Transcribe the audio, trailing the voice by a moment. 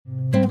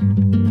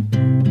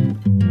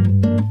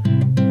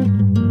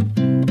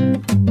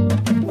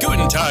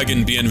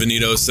Hagen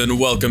bienvenidos, and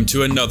welcome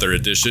to another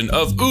edition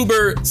of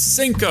Uber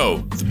Cinco,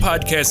 the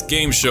podcast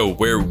game show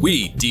where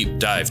we deep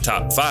dive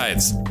top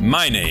fives.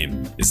 My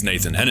name is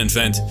Nathan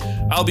Henenfent.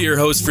 I'll be your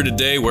host for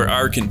today, where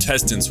our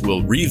contestants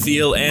will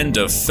reveal and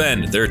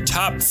defend their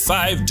top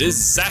 5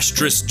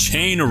 disastrous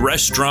chain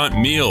restaurant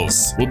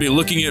meals. We'll be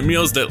looking at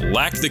meals that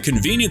lack the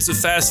convenience of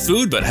fast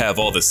food but have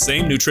all the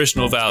same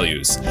nutritional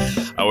values.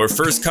 Our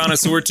first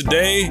connoisseur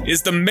today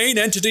is the main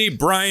entity,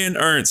 Brian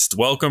Ernst.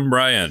 Welcome,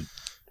 Brian.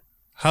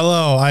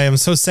 Hello, I am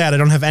so sad I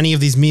don't have any of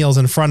these meals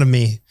in front of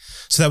me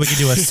so that we can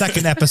do a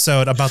second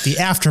episode about the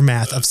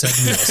aftermath of said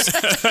meals.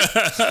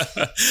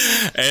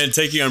 And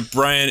taking on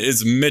Brian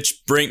is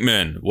Mitch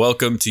Brinkman.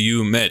 Welcome to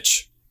you,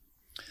 Mitch.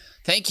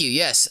 Thank you.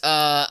 Yes,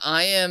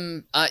 I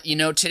am,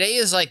 today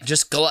is like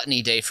just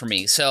gluttony day for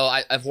me. So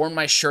I've worn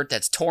my shirt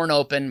that's torn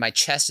open. My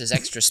chest is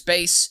extra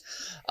space.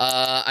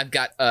 I've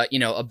got,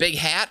 a big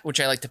hat,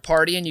 which I like to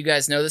party in. You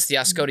guys know this, the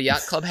Oscoda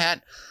Yacht Club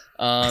hat.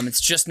 It's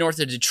just north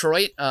of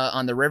Detroit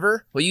on the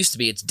river. Well, it used to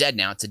be. It's dead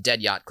now. It's a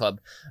dead yacht club.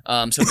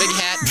 So big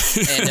hat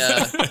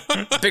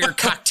and a bigger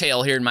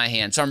cocktail here in my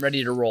hand. So I'm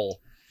ready to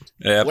roll.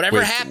 Yep,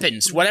 whatever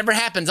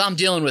happens, I'm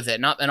dealing with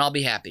it, and I'll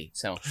be happy.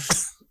 So,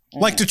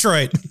 like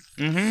Detroit.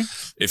 Mm-hmm.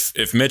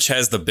 If Mitch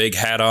has the big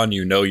hat on,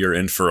 you know you're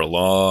in for a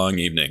long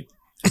evening.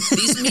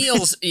 These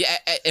meals,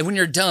 when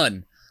you're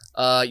done,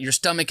 your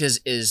stomach is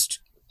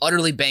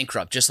utterly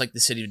bankrupt, just like the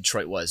city of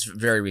Detroit was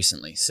very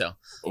recently. So.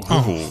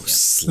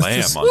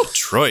 Slam on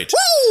Detroit.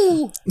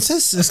 Woo!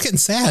 It's getting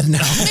sad now.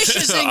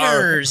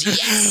 Zingers,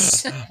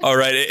 yes. All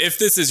right, if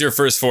this is your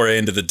first foray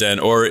into the den,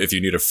 or if you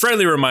need a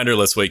friendly reminder,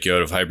 let's wake you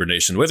out of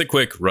hibernation with a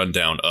quick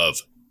rundown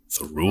of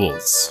the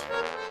rules.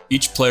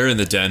 Each player in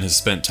the den has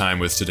spent time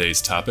with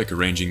today's topic,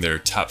 arranging their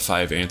top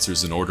 5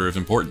 answers in order of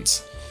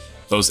importance.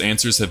 Those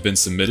answers have been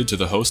submitted to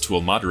the host, who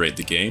will moderate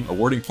the game,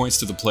 awarding points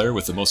to the player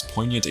with the most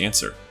poignant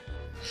answer.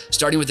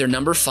 Starting with their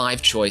number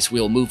 5 choice,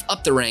 we'll move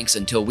up the ranks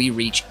until we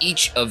reach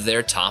each of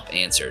their top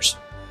answers.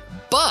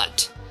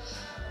 But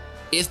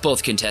if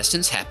both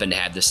contestants happen to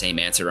have the same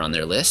answer on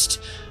their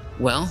list,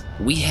 well,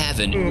 we have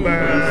an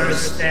Uber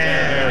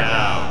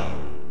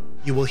Stare-Down.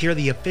 You will hear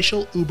the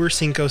official Uber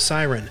Cinco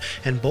siren,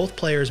 and both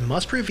players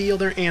must reveal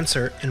their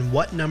answer and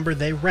what number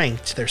they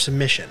ranked their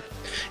submission.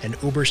 An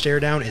Uber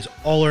Stare-Down is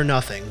all or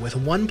nothing, with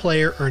one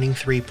player earning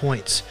 3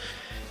 points.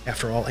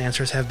 After all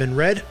answers have been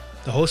read,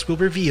 the host will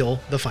reveal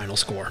the final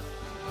score.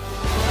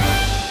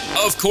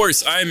 Of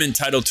course, I'm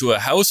entitled to a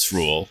house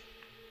rule,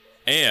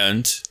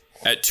 and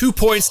at 2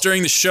 points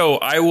during the show,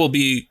 I will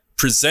be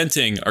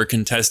presenting our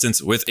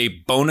contestants with a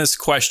bonus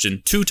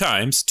question,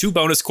 2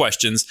 bonus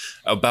questions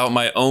about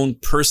my own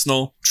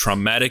personal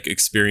traumatic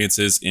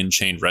experiences in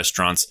chain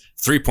restaurants.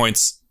 3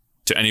 points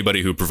to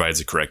anybody who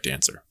provides a correct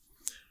answer.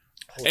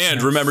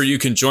 And remember, you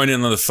can join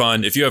in on the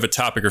fun. If you have a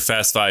topic or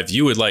Fast 5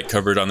 you would like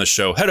covered on the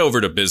show, head over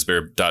to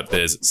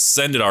bizbear.biz,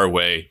 send it our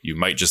way. You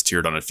might just hear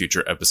it on a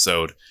future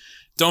episode.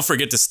 Don't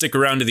forget to stick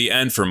around to the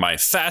end for my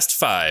Fast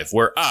 5,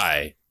 where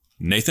I,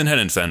 Nathan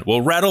Henenfent,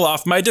 will rattle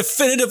off my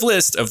definitive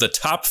list of the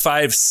top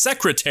 5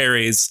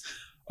 secretaries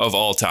of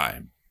all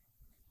time.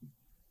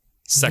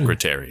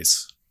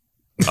 Secretaries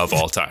of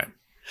all time.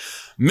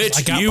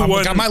 Mitch,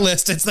 I got my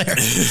list. It's there.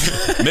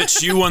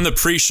 Mitch, you won the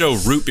pre-show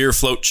root beer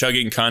float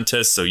chugging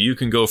contest, so you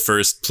can go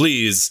first.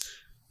 Please,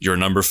 your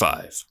number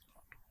 5.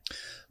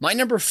 My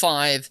number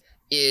 5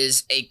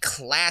 is a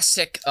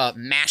classic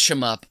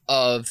mash-em-up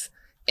of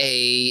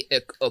a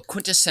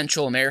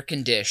quintessential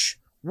American dish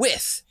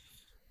with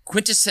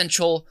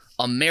quintessential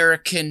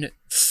American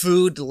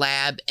food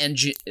lab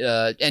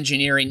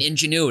engineering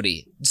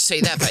ingenuity.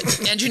 Say that by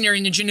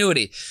engineering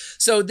ingenuity.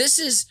 So this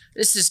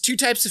is 2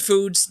 types of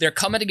foods. They're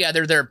coming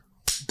together. They're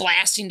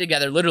blasting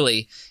together,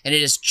 literally. And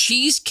it is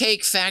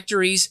Cheesecake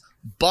Factory's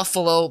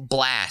Buffalo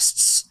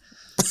Blasts.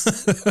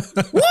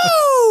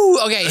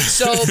 Woo! Okay,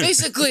 so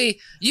basically,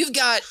 you've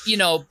got,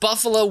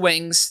 buffalo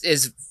wings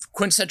is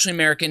quintessentially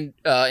American,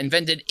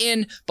 invented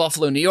in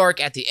Buffalo, New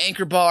York, at the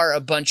Anchor Bar.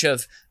 A bunch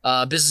of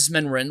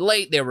businessmen were in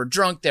late. They were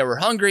drunk. They were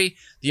hungry.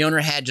 The owner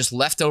had just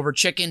leftover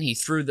chicken. He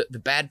threw the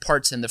bad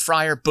parts in the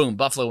fryer. Boom,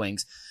 buffalo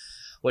wings.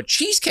 What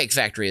Cheesecake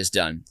Factory has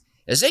done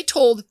is they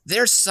told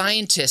their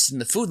scientists in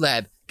the food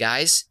lab,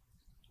 guys,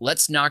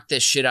 let's knock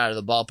this shit out of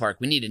the ballpark.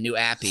 We need a new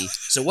appy.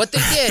 So what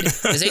they did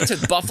is they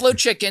took buffalo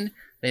chicken,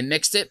 they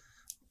mixed it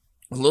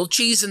with a little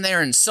cheese in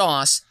there and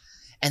sauce,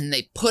 and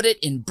they put it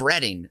in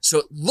breading. So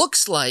it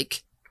looks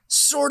like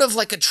sort of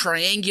like a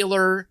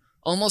triangular,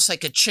 almost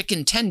like a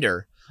chicken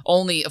tender.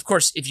 Only, of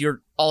course, if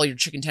all your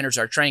chicken tenders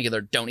are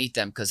triangular, don't eat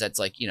them because that's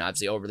like,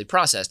 obviously overly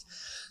processed.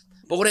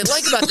 But what I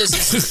like about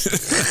this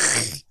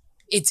is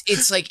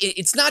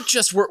it's not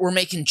just we're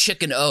making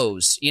chicken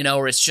O's,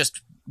 or it's just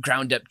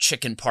ground up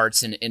chicken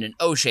parts in an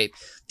O shape.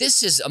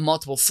 This is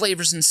multiple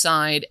flavors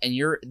inside, and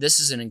this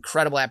is an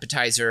incredible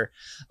appetizer.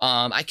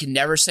 I can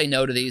never say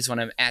no to these when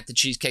I'm at the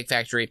Cheesecake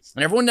Factory.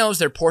 And everyone knows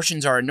their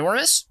portions are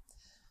enormous,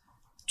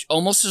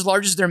 almost as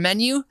large as their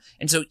menu.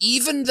 And so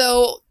even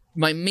though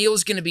my meal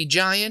is going to be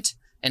giant,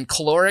 and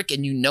caloric,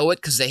 and you know it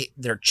because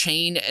their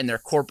chain and their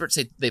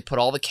corporates, they put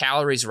all the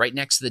calories right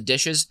next to the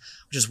dishes,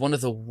 which is one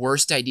of the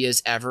worst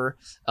ideas ever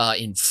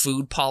in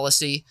food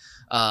policy.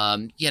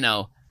 Well,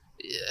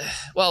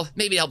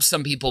 maybe it helps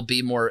some people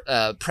be more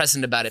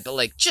present about it, but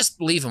like,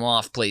 just leave them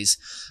off, please.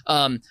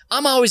 I'm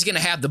always going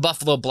to have the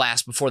Buffalo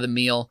Blast before the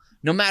meal,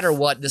 no matter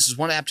what. This is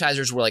one of the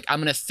appetizers where like, I'm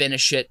going to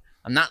finish it.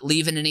 I'm not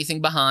leaving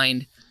anything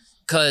behind,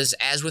 because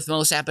as with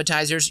most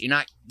appetizers,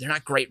 they're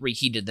not great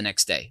reheated the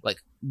next day.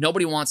 Like,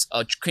 nobody wants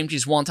a cream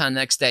cheese wonton the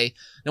next day.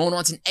 No one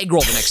wants an egg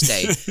roll the next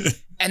day.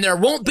 And there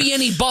won't be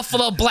any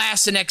Buffalo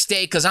Blast the next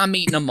day because I'm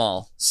eating them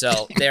all.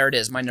 So there it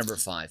is, my number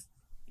 5.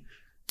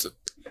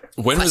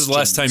 When was the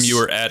last time you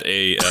were at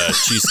a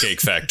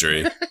Cheesecake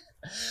Factory?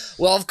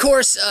 Well, of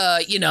course,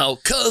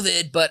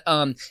 COVID, but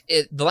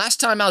the last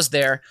time I was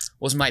there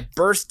was my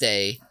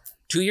birthday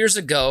 2 years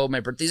ago. My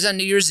birthday's on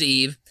New Year's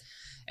Eve.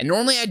 And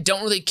normally I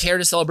don't really care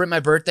to celebrate my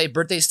birthday.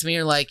 Birthdays to me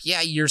are like,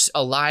 yeah, you're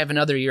alive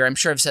another year. I'm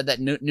sure I've said that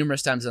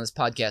numerous times on this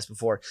podcast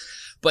before.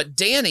 But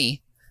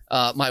Danny,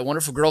 my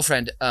wonderful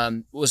girlfriend,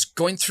 was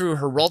going through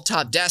her rolled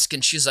top desk,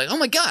 and she's like, oh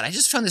my God, I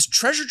just found this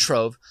treasure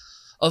trove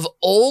of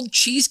old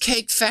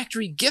Cheesecake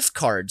Factory gift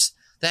cards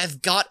that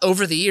I've got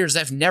over the years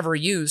that I've never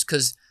used,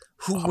 because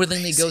who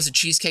willingly goes to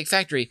Cheesecake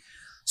Factory?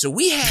 So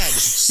we had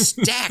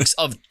stacks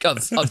of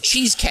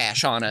cheese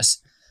cash on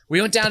us.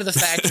 We went down to the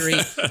factory.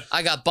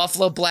 I got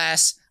Buffalo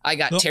Blast. I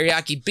got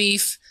teriyaki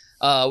beef.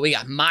 We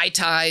got Mai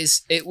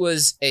Tais. It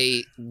was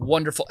a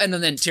wonderful, and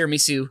then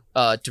tiramisu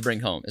to bring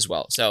home as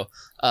well. So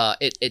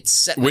it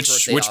set my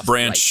birthday off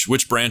right.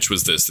 Which branch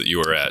was this that you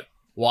were at?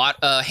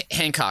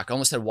 Hancock. I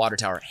almost said Water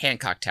Tower.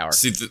 Hancock Tower.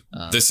 See,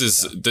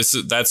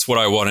 that's what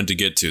I wanted to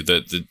get to.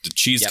 The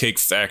Cheesecake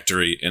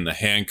Factory in the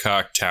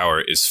Hancock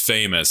Tower is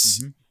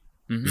famous,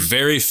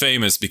 very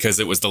famous, because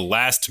it was the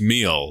last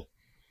meal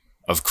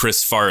of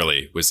Chris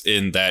Farley was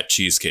in that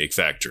Cheesecake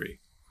Factory.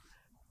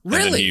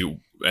 Really?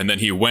 And then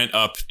he went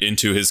up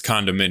into his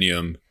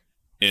condominium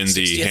in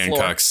the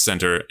Hancock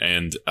Center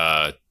and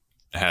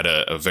had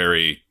a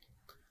very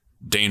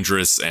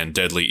dangerous and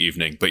deadly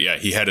evening. But yeah,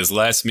 he had his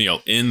last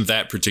meal in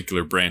that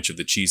particular branch of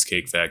the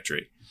Cheesecake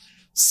Factory.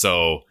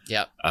 So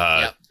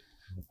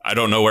I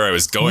don't know where I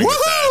was going with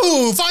that.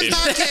 Fun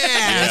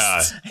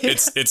podcast! Yeah,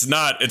 it's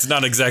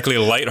not exactly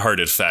a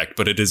lighthearted fact,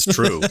 but it is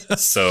true.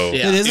 So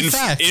it is a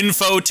fact.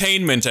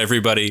 Infotainment,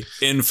 everybody.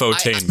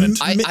 Infotainment.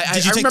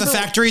 Did you take the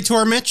factory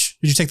tour, Mitch?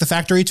 Did you take the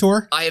factory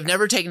tour? I have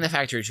never taken the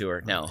factory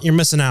tour. No, you're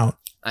missing out.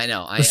 I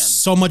know. There's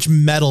so much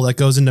metal that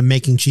goes into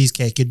making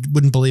cheesecake. You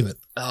wouldn't believe it.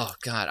 Oh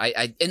God!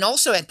 And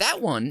also at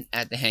that one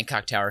at the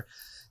Hancock Tower,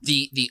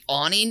 the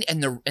awning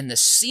and the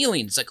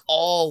ceiling is like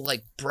all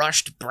like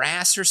brushed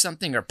brass or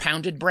something, or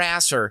pounded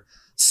brass or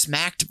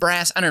smacked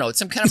brass. I don't know. It's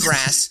some kind of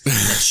brass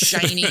that's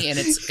shiny and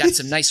it's got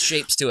some nice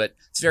shapes to it.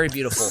 It's very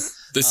beautiful.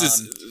 This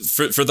is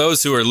for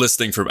those who are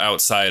listening from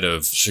outside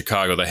of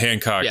Chicago. The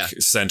Hancock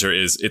Center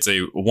it's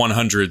a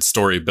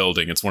 100-story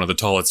building. It's one of the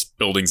tallest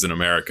buildings in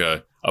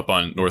America up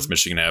on North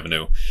Michigan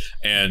Avenue,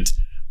 and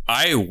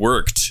I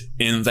worked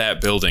in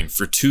that building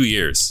for 2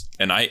 years,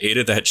 and I ate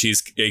at that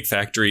Cheesecake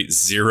Factory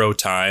 0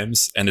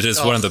 times, and it is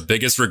one of the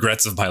biggest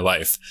regrets of my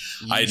life.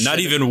 Not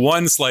even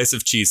one slice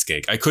of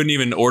cheesecake. I couldn't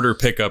even order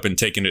pickup and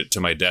taking it to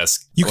my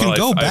desk. You can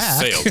go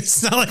back. I failed.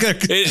 It's not like a...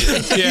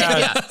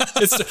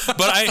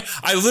 But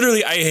I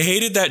literally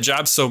hated that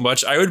job so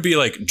much. I would be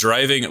like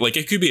driving, like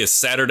it could be a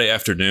Saturday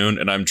afternoon,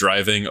 and I'm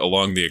driving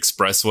along the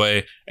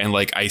expressway, and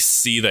like I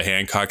see the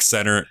Hancock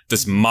Center,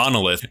 this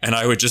monolith, and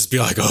I would just be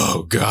like,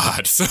 oh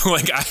God. So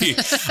like I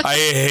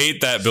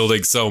hate that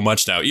building so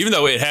much now, even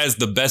though it has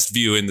the best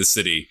view in the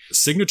city.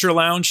 Signature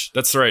Lounge,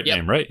 that's the right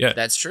name, right? Yeah,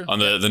 that's true. On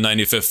the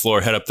 95th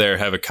floor, head up there,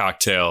 have a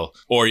cocktail,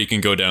 or you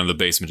can go down to the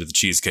basement of the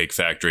Cheesecake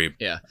Factory.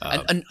 Yeah.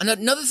 And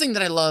another thing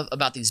that I love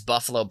about these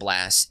Buffalo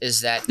Blasts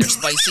is that they're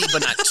spicy,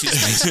 but not too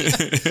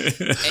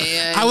spicy.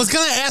 And I was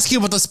going to ask you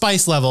about the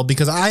spice level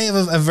because I have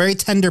a very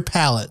tender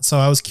palate, so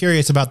I was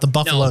curious about the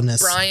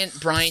buffalo-ness.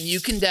 Brian, you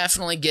can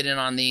definitely get in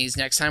on these.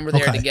 Next time we're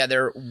there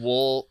together,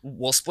 we'll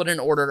split an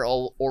order,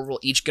 or we'll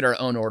each get our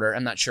own order.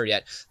 I'm not sure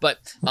yet, but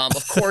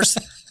of course.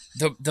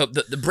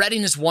 The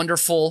breading is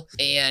wonderful,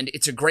 and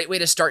it's a great way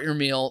to start your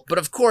meal. But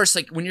of course,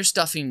 like when you're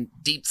stuffing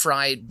deep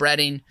fried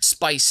breading,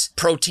 spice,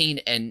 protein,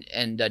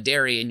 and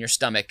dairy in your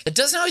stomach, it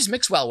doesn't always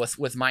mix well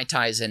with Mai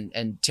Tais and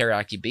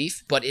teriyaki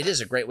beef. But it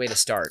is a great way to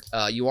start.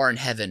 You are in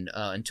heaven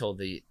until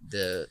the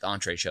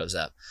entree shows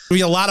up. We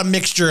have a lot of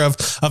mixture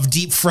of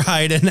deep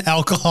fried and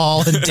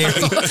alcohol and dairy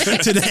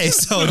today,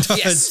 so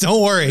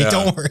don't worry.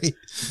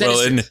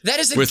 That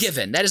is a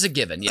given. That is a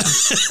given. Yeah.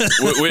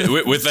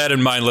 with that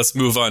in mind, let's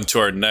move on to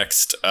our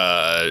next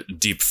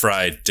deep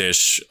fried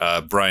dish.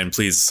 Brian,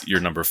 please, your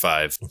number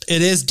 5.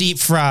 It is deep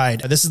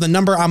fried. This is the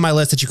number on my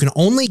list that you can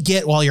only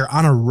get while you're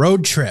on a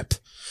road trip.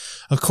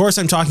 Of course,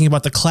 I'm talking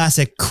about the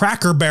classic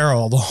Cracker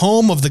Barrel, the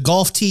home of the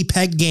golf tee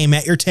peg game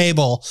at your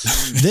table.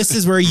 This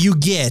is where you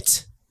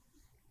get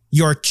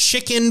your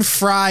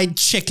fried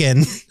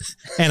chicken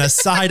and a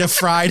side of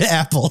fried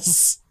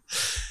apples.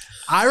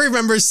 I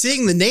remember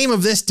seeing the name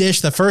of this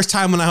dish the first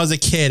time when I was a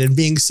kid and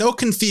being so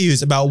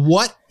confused about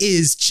what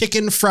is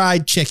chicken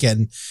fried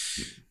chicken.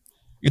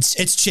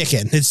 It's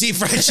chicken. It's deep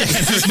fried chicken.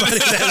 Everybody.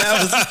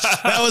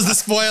 That was the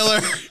spoiler.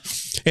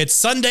 It's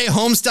Sunday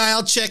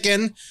home-style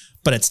chicken,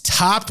 but it's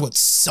topped with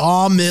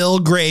sawmill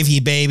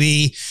gravy,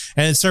 baby.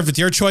 And it's served with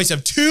your choice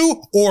of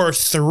 2 or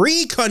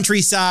 3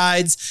 country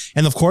sides.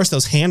 And, of course,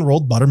 those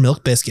hand-rolled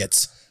buttermilk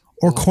biscuits.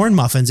 Or corn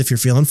muffins if you're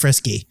feeling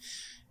frisky.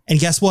 And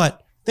guess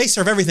what? They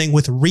serve everything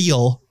with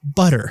real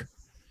butter.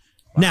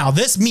 Wow. Now,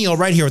 this meal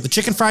right here with the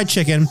chicken fried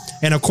chicken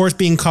and, of course,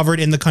 being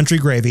covered in the country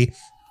gravy,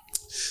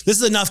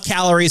 this is enough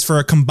calories for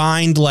a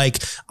combined like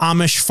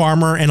Amish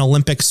farmer and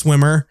Olympic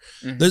swimmer.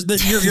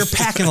 Mm-hmm. You're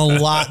packing a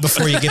lot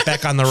before you get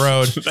back on the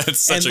road.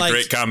 That's such a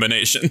great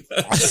combination.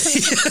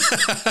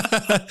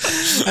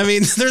 I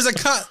mean,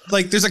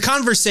 there's a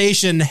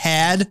conversation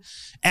had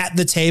at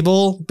the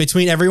table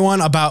between everyone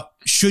about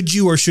should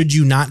you or should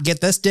you not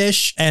get this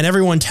dish? And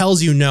everyone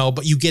tells you no,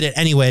 but you get it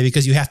anyway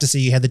because you have to say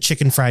you had the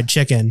chicken fried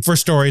chicken for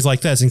stories like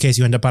this in case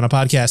you end up on a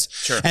podcast.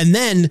 Sure. And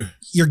then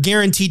you're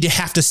guaranteed to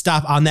have to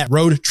stop on that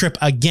road trip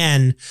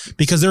again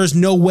because there is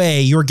no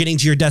way you're getting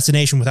to your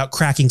destination without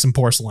cracking some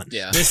porcelain.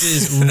 Yeah. This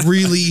is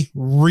really,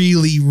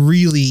 really,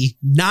 really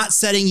not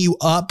setting you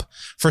up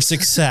for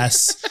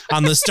success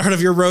on the start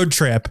of your road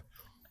trip.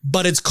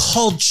 But it's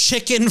called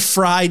chicken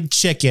fried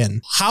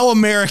chicken. How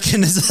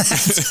American is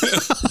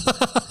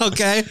that?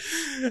 Okay.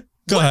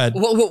 Go ahead.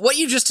 What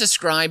you just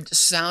described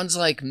sounds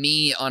like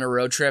me on a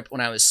road trip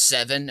when I was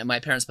 7 and my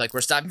parents were like,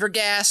 we're stopping for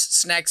gas,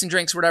 snacks and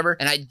drinks, whatever.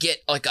 And I'd get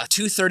like a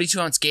 2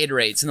 32-ounce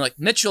Gatorades. And they're like,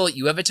 Mitchell,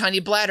 you have a tiny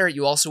bladder.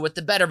 You also wet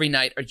the bed every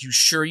night. Are you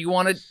sure you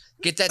want to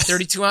get that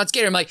 32-ounce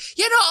Gatorade? I'm like,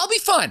 yeah, no, I'll be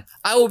fine.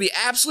 I will be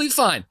absolutely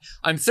fine.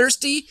 I'm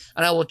thirsty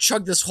and I will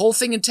chug this whole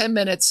thing in 10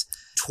 minutes.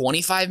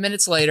 25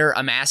 minutes later,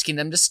 I'm asking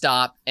them to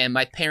stop, and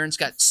my parents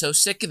got so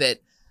sick of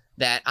it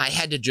that I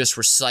had to just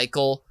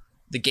recycle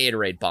the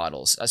Gatorade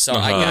bottles. So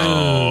I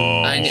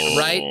got,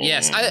 right?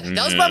 Yes, that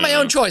was by my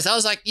own choice. I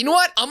was like, you know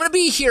what? I'm gonna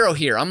be a hero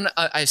here.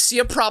 I see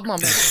a problem. I'm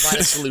gonna provide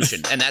a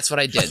solution, and that's what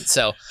I did.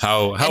 So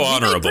how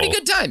honorable. We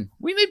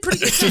made pretty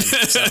good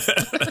time. So.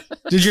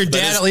 Did your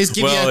dad at least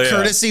give you a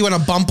courtesy when a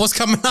bump was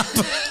coming up?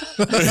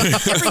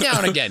 Every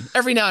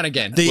now and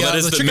again. That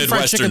is the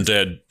Midwestern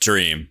dad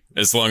dream.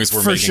 As long as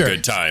we're making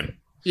good time.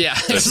 Yeah,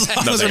 exactly.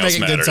 As long as we're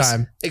making good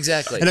time.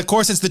 Exactly. And of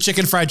course, it's the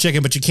chicken fried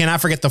chicken, but you cannot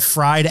forget the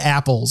fried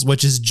apples,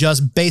 which is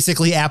just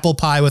basically apple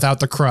pie without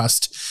the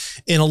crust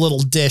in a little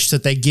dish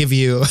that they give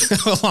you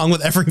along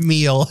with every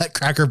meal at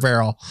Cracker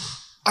Barrel.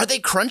 Are they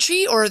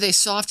crunchy or are they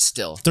soft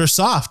still? They're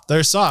soft.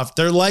 They're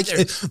like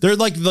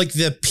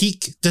the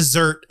peak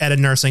dessert at a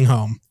nursing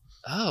home.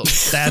 Oh,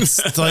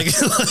 that's like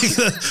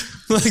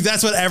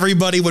that's what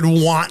everybody would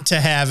want to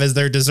have as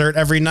their dessert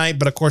every night.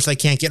 But of course, they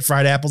can't get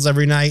fried apples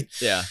every night.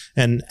 Yeah.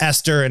 And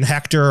Esther and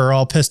Hector are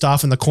all pissed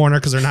off in the corner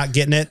because they're not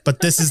getting it. But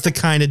this is the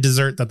kind of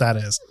dessert that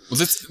is.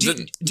 Well,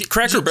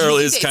 Cracker Barrel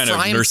is kind of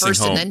nursing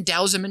first home. And then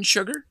douse them in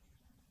sugar?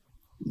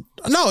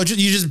 No,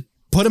 you just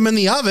put them in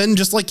the oven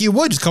just like you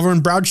would, just cover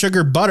in brown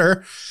sugar,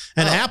 butter,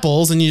 and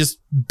apples, and you just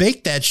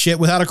bake that shit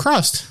without a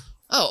crust.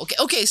 Oh,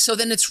 okay. So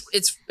then it's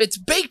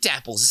baked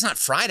apples. It's not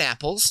fried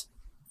apples.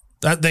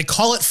 They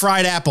call it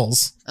fried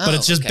apples, but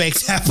it's just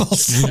baked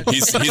apples.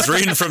 He's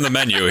reading from the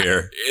menu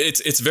here.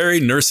 It's very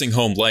nursing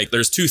home like.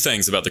 There's 2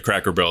 things about the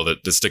Cracker Barrel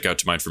that stick out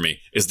to mind for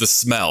me. Is the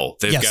smell.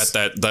 They've got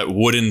that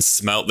wooden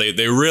smell.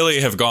 They really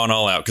have gone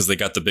all out because they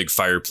got the big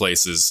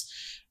fireplaces.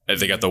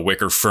 They got the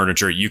wicker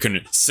furniture. You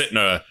can sit in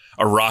a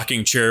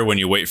rocking chair when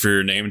you wait for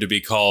your name to be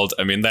called.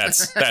 I mean,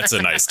 that's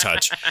a nice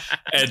touch.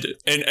 And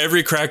in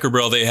every Cracker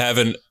Barrel, they have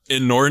an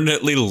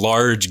inordinately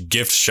large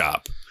gift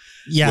shop.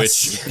 Yes.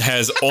 Which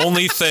has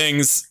only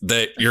things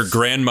that your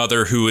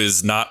grandmother who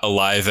is not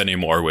alive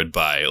anymore would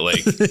buy.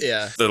 Like,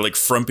 they're like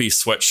frumpy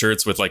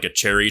sweatshirts with like a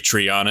cherry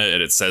tree on it.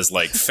 And it says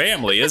like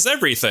family is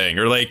everything.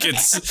 Or like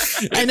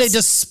it's and a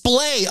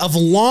display of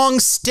long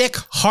stick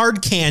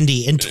hard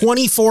candy in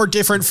 24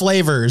 different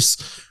flavors.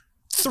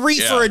 3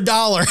 for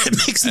 $1.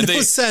 It makes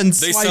no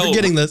sense why you're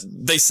getting this.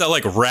 They sell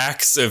like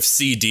racks of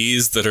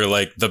CDs that are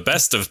like the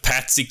best of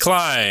Patsy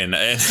Cline.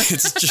 And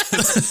it's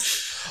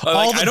just...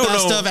 all the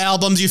best of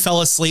albums you fell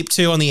asleep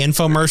to on the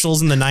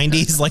infomercials in the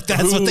 90s. Like,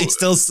 that's what they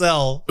still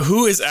sell.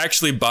 Who is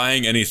actually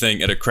buying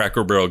anything at a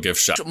Cracker Barrel gift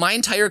shop? My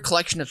entire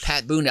collection of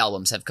Pat Boone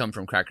albums have come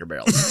from Cracker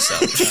Barrel. So,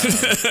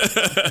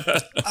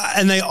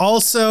 and they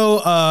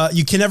also,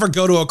 you can never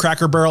go to a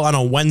Cracker Barrel on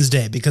a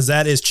Wednesday because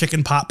that is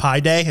chicken pot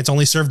pie day. It's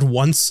only served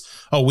once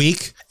a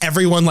week.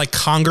 Everyone like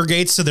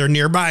congregates to their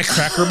nearby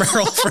Cracker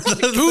Barrel.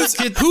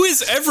 Who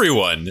is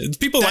everyone?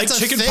 People like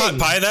chicken pot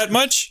pie that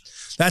much?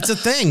 That's a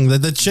thing.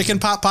 The chicken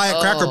pot pie at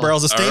Cracker Barrel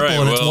is a staple,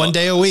 and it's one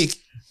day a week.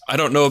 I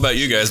don't know about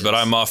you guys, but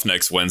I'm off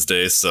next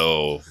Wednesday,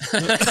 so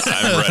I'm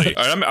ready.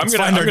 All right, I'm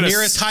Find our gonna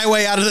nearest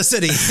highway out of the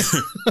city.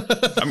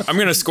 I'm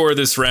gonna score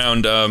this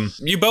round.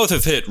 You both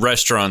have hit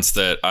restaurants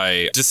that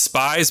I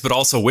despise, but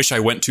also wish I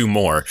went to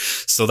more.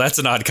 So that's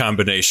an odd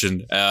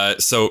combination.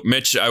 So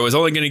Mitch, I was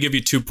only gonna give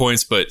you 2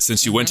 points, but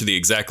since you went to the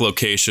exact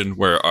location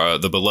where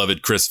the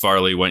beloved Chris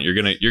Farley went, you're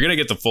gonna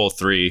get the full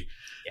 3.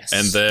 Yes.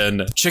 And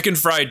then chicken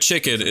fried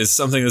chicken is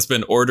something that's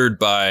been ordered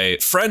by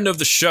friend of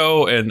the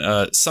show and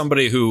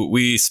somebody who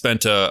we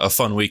spent a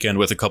fun weekend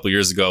with a couple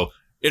years ago.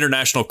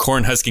 International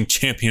corn husking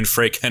champion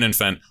Frank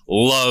Henenfent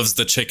loves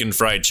the chicken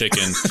fried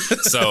chicken.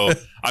 So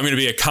I'm going to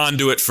be a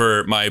conduit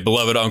for my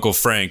beloved Uncle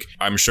Frank.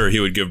 I'm sure he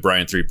would give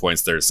Brian 3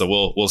 points there.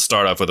 So we'll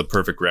start off with a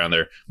perfect round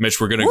there. Mitch,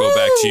 we're going to go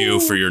back to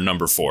you for your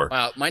number 4.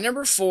 Wow. My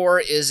number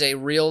 4 is a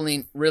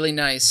really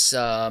nice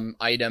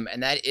item,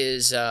 and that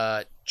is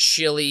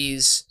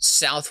Chili's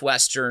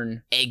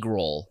Southwestern egg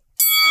roll.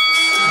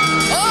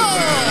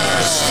 Oh!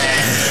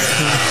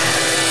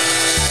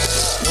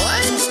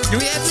 What? Do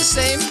we have the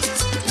same?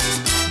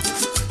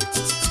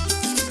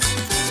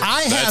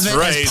 I have it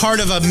as part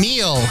of a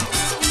meal.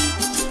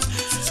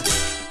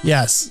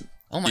 Yes.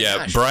 Oh my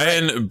gosh.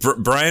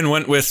 Brian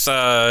went with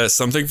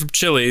something from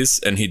Chili's,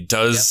 and he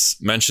does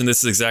mention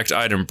this exact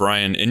item.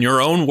 Brian, in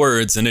your own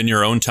words and in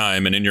your own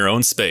time and in your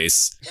own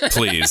space,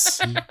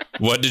 please,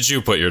 what did you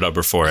put your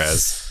number 4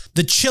 as?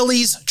 The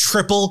Chili's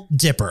Triple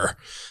Dipper.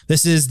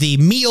 This is the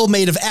meal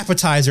made of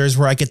appetizers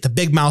where I get the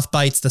big mouth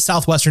bites, the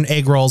Southwestern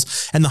egg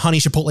rolls, and the honey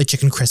chipotle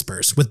chicken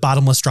crispers with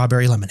bottomless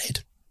strawberry lemonade.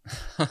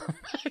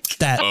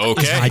 That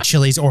is my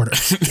Chili's order.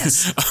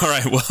 Yes. All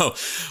right.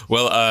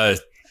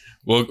 Well,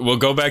 we'll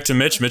go back to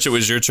Mitch. Mitch, it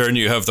was your turn.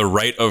 You have the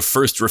right of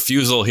first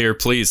refusal here.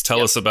 Please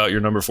tell us about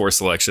your number 4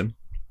 selection.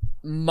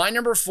 My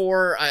number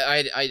 4,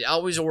 I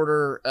always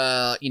order,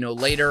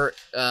 later.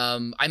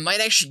 I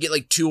might actually get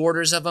like 2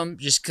 orders of them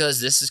just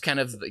because this is kind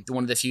of like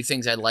one of the few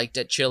things I liked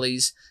at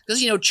Chili's.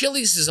 Because,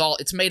 Chili's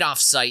it's made off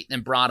site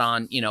and brought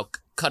on,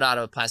 cut out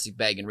of a plastic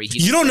bag and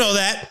reheated. You don't know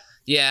that.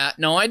 Yeah,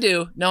 no, I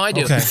do.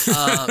 Okay.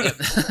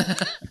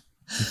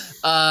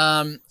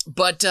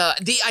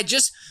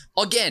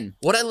 Again,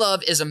 what I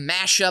love is a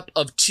mashup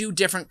of 2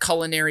 different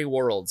culinary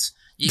worlds.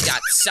 You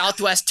got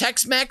Southwest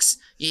Tex-Mex,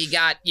 you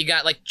got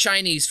like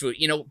Chinese food,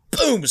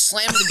 boom,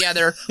 slam them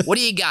together. What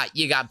do you got?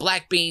 You got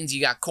black beans,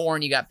 you got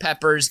corn, you got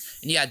peppers,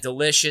 and you got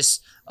delicious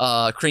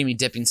creamy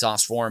dipping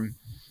sauce for them.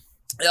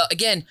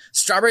 Again,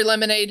 strawberry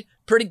lemonade,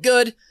 pretty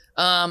good.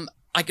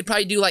 I could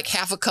probably do like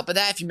half a cup of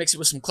that if you mix it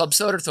with some club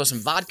soda, throw some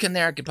vodka in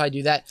there. I could probably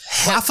do that.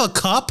 Half a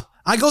cup?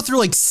 I go through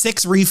like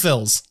 6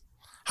 refills.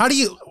 How do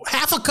you,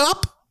 half a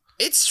cup?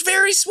 It's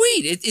very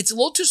sweet. It's a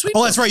little too sweet.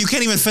 Oh, that's right. You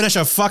can't even finish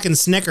a fucking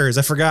Snickers.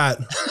 I forgot.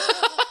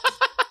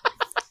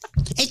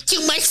 It's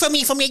too much for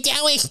me from your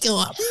dollar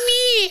store.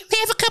 Me,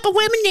 have a cup of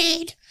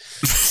lemonade.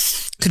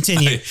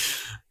 Continue.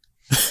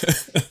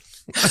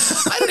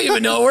 I don't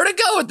even know where to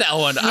go with that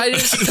one. I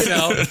just,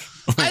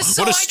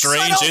 what a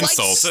strange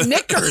insult. Like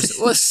Snickers.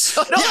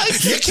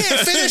 You can't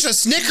finish a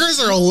Snickers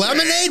or a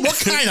lemonade? What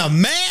kind of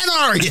man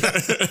are you?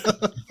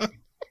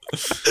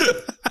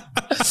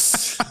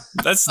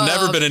 That's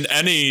never been in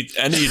any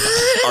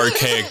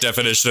archaic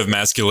definition of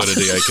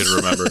masculinity I can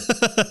remember.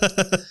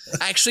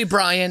 Actually,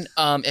 Brian,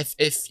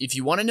 if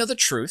you want to know the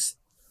truth,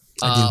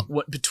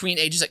 between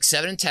ages like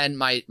 7 and 10,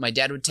 my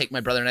dad would take my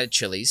brother and I to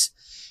Chili's.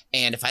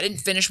 And if I didn't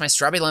finish my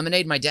strawberry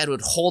lemonade, my dad would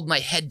hold my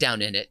head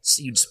down in it.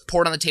 So you'd just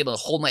pour it on the table and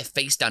hold my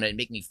face down in it and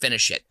make me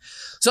finish it.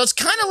 So it's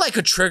kind of like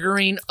a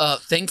triggering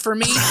thing for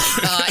me.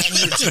 And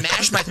he would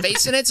smash my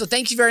face in it. So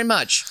thank you very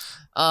much.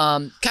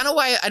 Kind of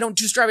why I don't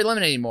do strawberry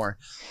lemonade anymore.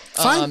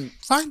 Fine.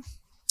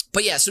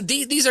 But yeah, so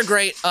these are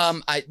great.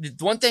 The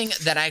one thing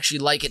that I actually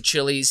like at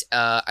Chili's,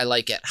 I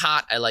like it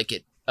hot. I like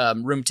it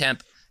room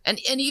temp and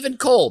even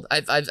cold.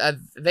 I've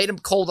made them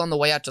cold on the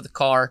way out to the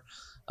car.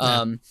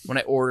 When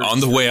I ordered on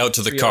the way out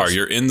to the car,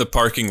 you're in the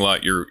parking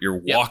lot. You're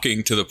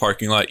walking to the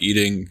parking lot,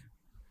 eating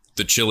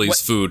the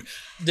Chili's food.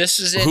 This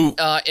is who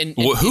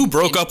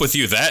broke up with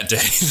you that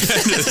day?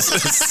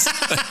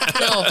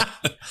 No,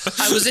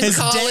 I was in his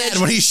college dad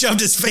when he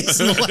shoved his face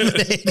in the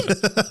lemonade.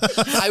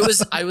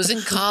 I was in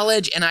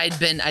college and I'd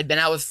been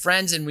out with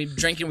friends and we were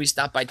drinking. We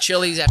stopped by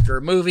Chili's after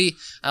a movie.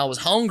 I was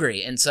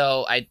hungry and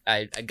so I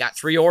got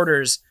 3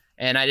 orders.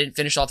 And I didn't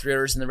finish all 3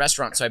 orders in the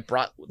restaurant, so I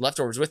brought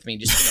leftovers with me,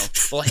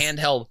 just little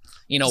handheld,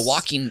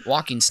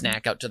 walking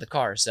snack out to the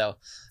car. So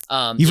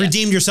you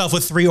redeemed yourself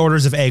with 3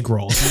 orders of egg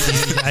rolls.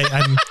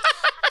 I'm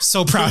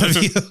so proud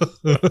of you.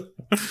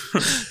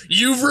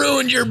 You've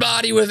ruined your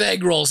body with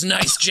egg rolls.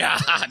 Nice job.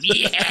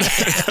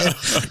 Yeah.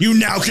 You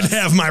now can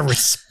have my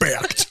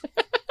respect.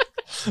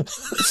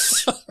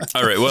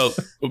 All right, well,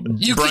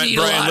 you can eat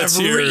a lot of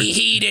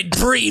reheated,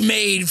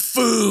 pre-made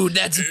food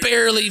that's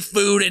barely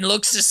food and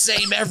looks the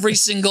same every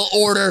single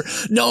order,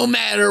 no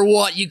matter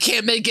what. You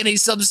can't make any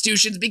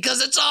substitutions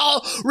because it's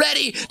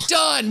already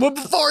done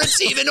before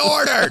it's even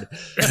ordered.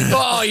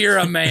 Oh, you're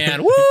a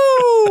man.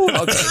 Woo!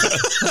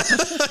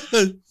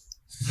 Okay.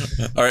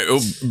 All right,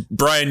 well,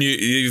 Brian,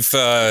 you've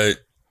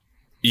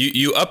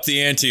You up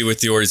the ante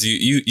with yours.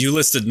 You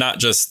listed not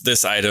just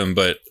this item,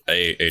 but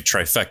a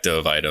trifecta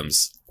of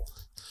items.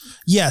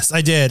 Yes,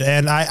 I did,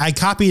 and I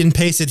copied and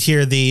pasted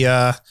here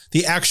the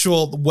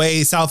actual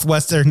way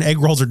Southwestern egg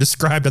rolls are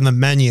described on the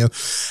menu,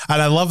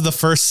 and I love the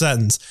first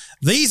sentence.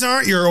 These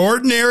aren't your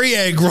ordinary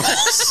egg rolls.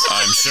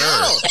 I'm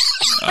sure.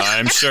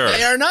 I'm sure.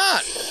 They are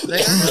not.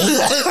 They are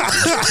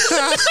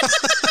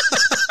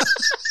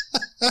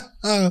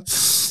not.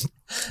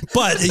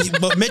 But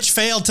what Mitch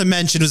failed to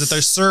mention was that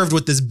they're served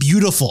with this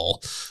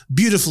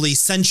beautifully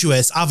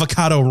sensuous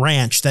avocado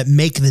ranch that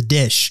make the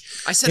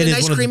dish. I said It a is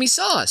nice one of the- creamy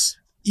sauce.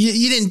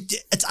 You didn't.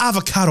 It's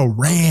avocado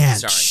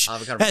ranch. Sorry,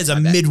 avocado That is ranch,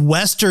 a my bad.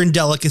 Midwestern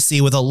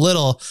delicacy with a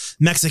little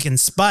Mexican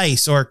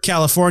spice, or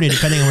California,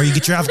 depending on where you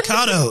get your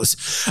avocados.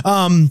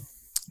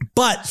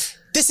 But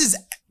this is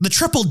the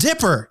Triple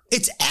Dipper.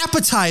 It's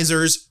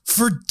appetizers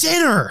for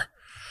dinner.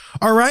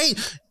 All right.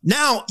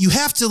 Now you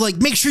have to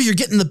make sure you're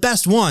getting the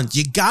best ones.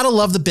 You gotta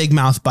love the big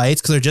mouth bites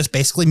because they're just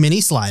basically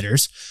mini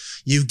sliders.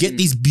 You get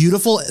these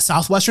beautiful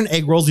Southwestern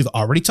egg rolls we've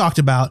already talked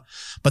about,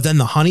 but then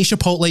the honey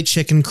chipotle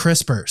chicken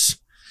crispers.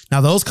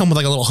 Now those come with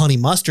a little honey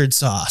mustard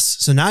sauce.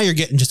 So now you're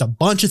getting just a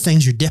bunch of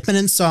things you're dipping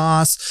in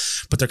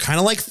sauce, but they're kind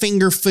of like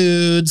finger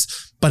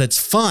foods, but it's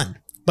fun.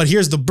 But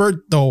here's the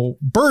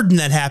burden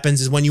that happens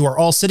is when you are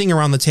all sitting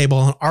around the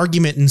table, an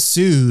argument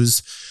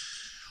ensues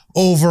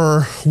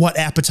over what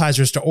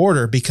appetizers to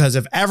order, because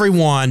if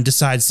everyone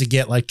decides to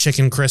get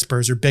chicken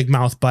crispers or big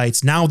mouth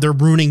bites, now they're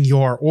ruining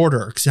your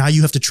order, because now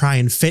you have to try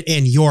and fit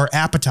in your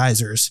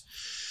appetizers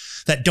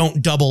that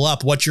don't double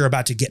up what you're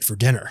about to get for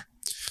dinner.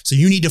 So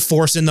you need to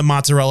force in the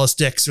mozzarella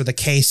sticks or the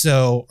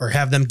queso, or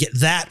have them get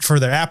that for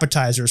their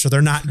appetizer, so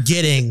they're not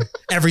getting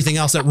everything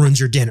else that ruins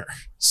your dinner.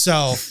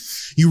 So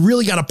you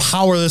really got to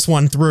power this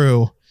one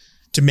through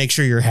to make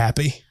sure you're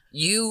happy.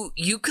 You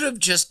could have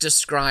just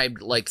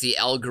described the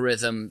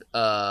algorithm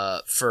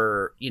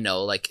for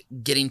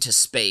getting to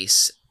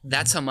space.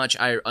 That's how much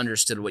I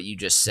understood what you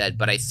just said.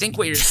 But I think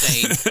what you're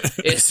saying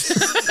is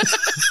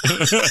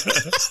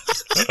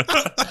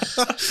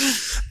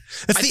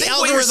it's the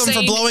algorithm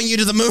for blowing you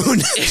to the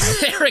moon.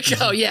 There we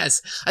go.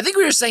 Yes, I think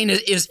what you're saying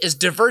is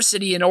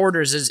diversity in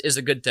orders is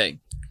a good thing.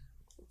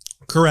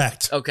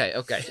 Correct. Okay.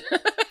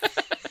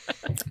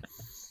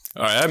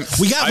 All right.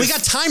 We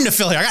got time to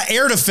fill here. I got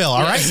air to fill.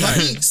 All right. Let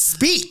me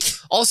speak.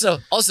 Also,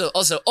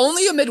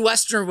 only a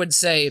Midwestern would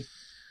say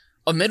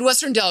a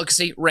Midwestern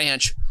delicacy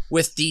ranch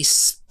with the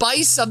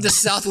spice of the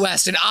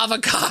Southwest and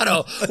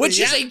avocado,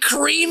 which is a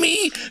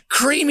creamy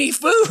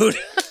food.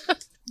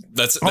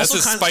 That's Also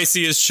as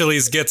spicy as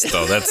Chili's gets,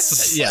 though.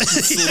 That's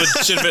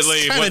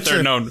legitimately what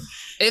they're known.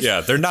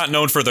 They're not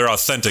known for their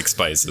authentic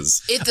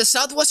spices. If the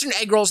Southwestern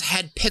egg rolls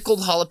had pickled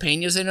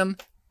jalapenos in them,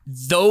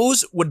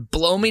 those would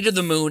blow me to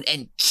the moon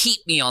and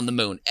keep me on the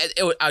moon.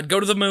 I'd go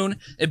to the moon,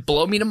 it'd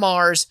blow me to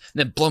Mars, and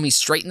then blow me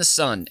straight in the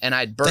sun, and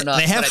I'd burn up.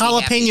 They have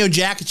jalapeno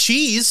jack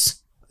cheese.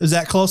 Is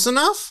that close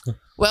enough?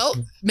 Well,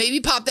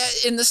 maybe pop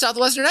that in the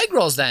Southwestern egg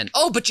rolls then.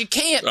 Oh, but you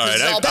can't. All right,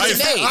 I've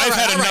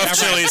had enough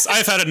Chili's.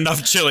 I've had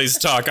enough Chili's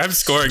talk. I'm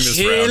scoring this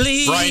round.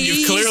 Brian,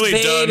 you've clearly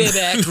done. Baby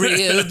back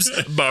ribs,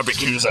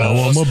 barbecue sauce. I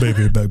want my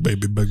baby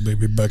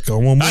back. I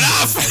want my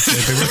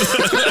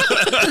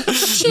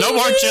No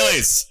more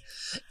Chili's.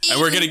 And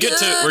we're gonna get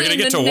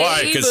to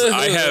why, because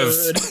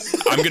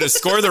I'm gonna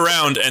score the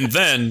round, and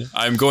then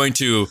I'm going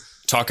to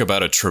talk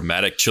about a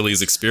traumatic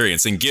Chili's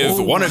experience and give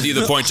one of you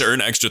the point to earn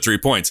extra 3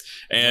 points.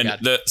 And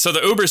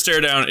the Uber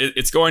stare down,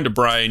 it's going to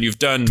Brian. You've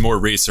done more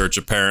research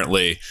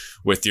apparently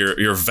with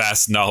your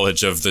vast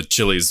knowledge of the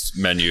Chili's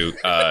menu.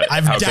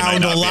 I've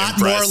downed a lot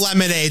more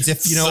lemonades,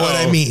 if you know what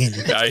I mean.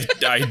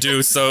 I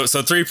do. So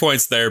 3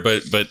 points there,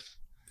 but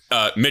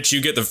Mitch,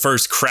 you get the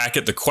first crack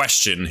at the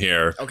question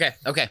here. Okay.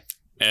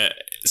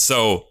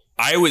 So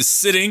I was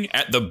sitting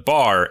at the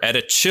bar at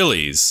a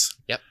Chili's.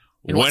 Yep.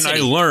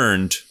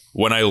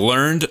 When I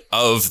learned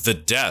of the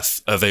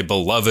death of a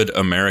beloved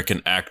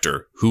American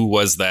actor. Who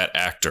was that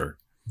actor?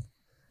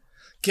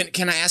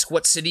 Can I ask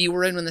what city you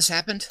were in when this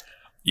happened?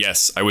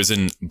 Yes, I was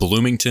in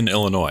Bloomington,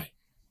 Illinois.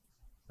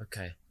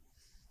 Okay.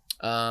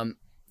 I'm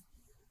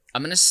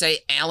gonna say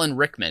Alan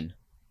Rickman.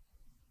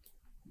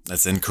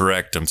 That's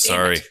incorrect. I'm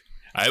sorry.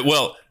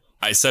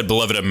 I said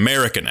beloved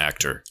American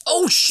actor.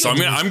 Oh shit! So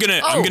I'm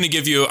gonna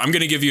give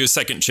you a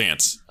second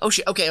chance. Oh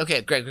shit!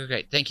 Okay,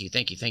 great. Thank you.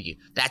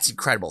 That's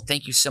incredible.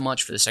 Thank you so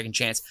much for the second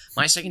chance.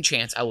 My second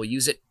chance, I will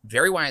use it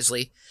very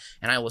wisely,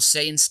 and I will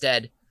say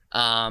instead,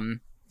 it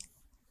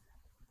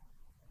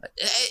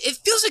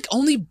feels like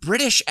only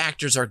British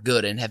actors are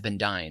good and have been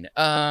dying.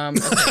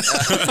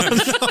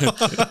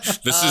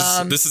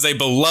 This is a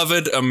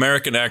beloved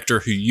American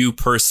actor who you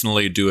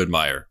personally do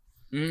admire.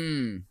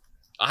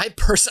 I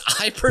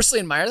personally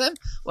admire them?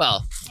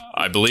 Well,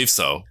 I believe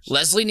so.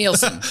 Leslie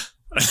Nielsen.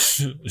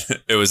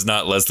 It was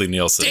not Leslie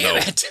Nielsen. Damn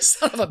it,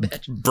 son of a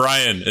bitch.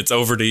 Brian, it's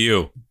over to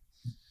you.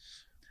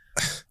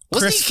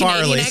 Wasn't Chris he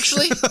Canadian, Farley.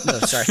 actually? No,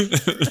 sorry.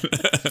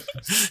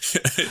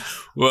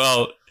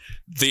 Well,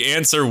 the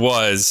answer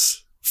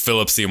was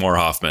Philip Seymour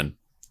Hoffman.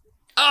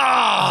 Oh,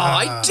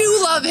 I do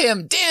love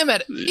him. Damn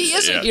it. He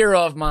is a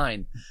hero of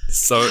mine.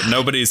 So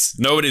nobody's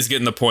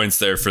getting the points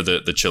there for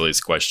the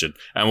Chili's question.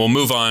 And we'll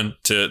move on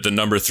to the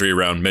number 3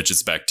 round. Mitch,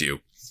 it's back to you.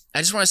 I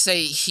just want to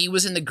say he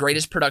was in the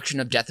greatest production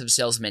of Death of a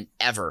Salesman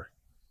ever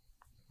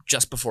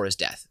just before his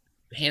death.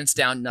 Hands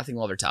down, nothing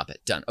will ever top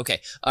it. Done.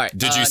 Okay. All right.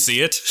 Did you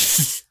see it?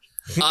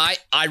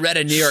 I read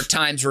a New York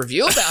Times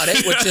review about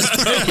it, which is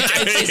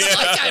it's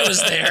like I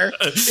was there.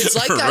 It's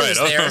like I was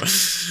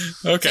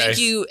there. Okay. Thank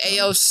you,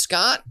 A.O.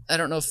 Scott. I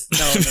don't know if no,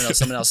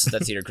 someone else is the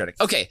theater critic.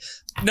 Okay,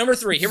 number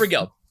 3. Here we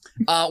go.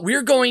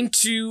 We're going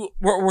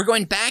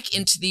back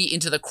into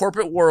the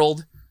corporate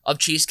world of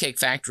Cheesecake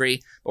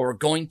Factory, but we're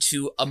going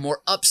to a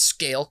more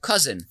upscale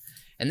cousin,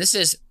 and this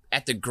is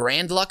at the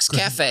Grand Lux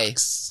Cafe.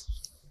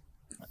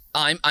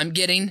 I'm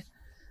getting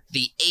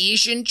the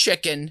Asian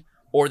chicken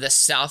or the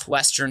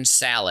Southwestern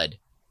salad.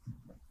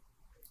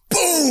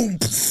 Boom!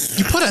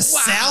 You put a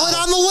salad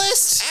on the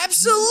list?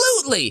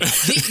 Absolutely.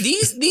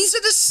 These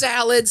are the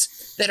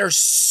salads that are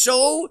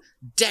so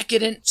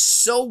decadent,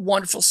 so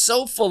wonderful,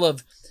 so full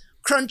of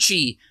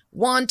crunchy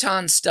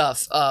wonton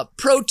stuff,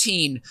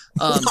 protein,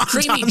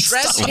 creamy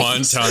dressing.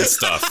 Wonton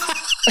stuff.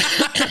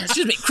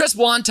 Excuse me, crisp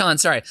wonton,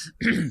 sorry.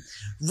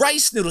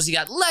 Rice noodles, you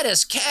got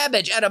lettuce,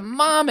 cabbage,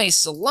 edamame,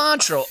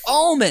 cilantro,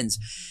 almonds,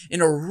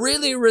 in a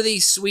really, really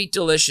sweet,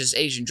 delicious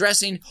Asian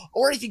dressing.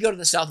 Or if you go to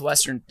the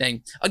Southwestern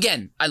thing,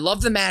 again, I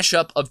love the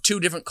mashup of 2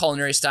 different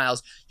culinary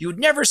styles. You would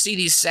never see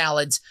these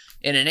salads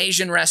in an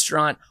Asian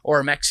restaurant or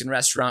a Mexican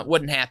restaurant,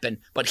 wouldn't happen.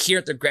 But here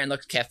at the Grand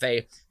Lux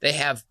Cafe, they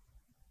have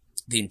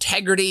the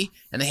integrity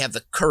and they have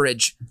the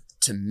courage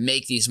to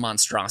make these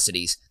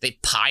monstrosities. They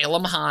pile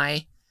them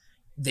high.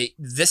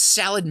 This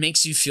salad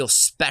makes you feel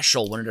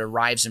special when it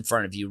arrives in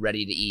front of you,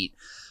 ready to eat.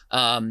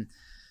 The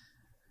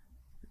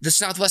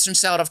Southwestern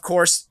salad, of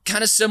course,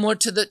 kind of similar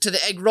to the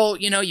egg roll.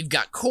 You know, you've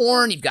got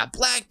corn, you've got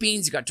black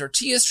beans, you've got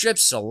tortilla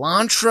strips,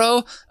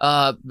 cilantro,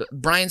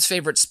 Brian's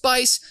favorite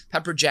spice,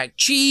 pepper jack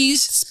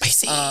cheese,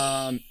 Spicy.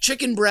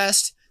 chicken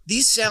breast.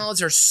 These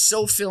salads are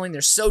so filling.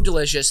 They're so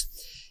delicious.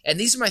 And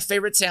these are my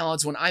favorite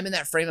salads when I'm in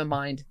that frame of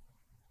mind.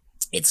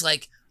 It's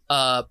like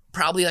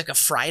probably like a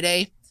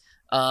Friday.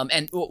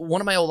 And one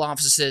of my old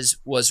offices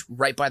was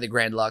right by the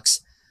Grand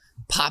Lux.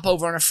 Pop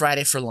over on a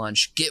Friday for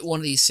lunch. Get one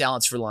of these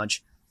salads for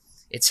lunch.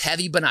 It's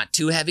heavy, but not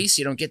too heavy, so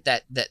you don't get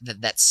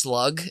that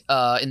slug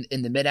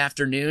in the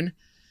mid-afternoon.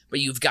 But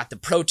you've got the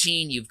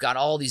protein. You've got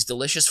all these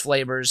delicious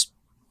flavors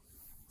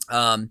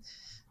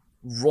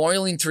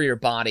roiling through your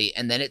body,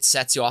 and then it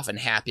sets you off in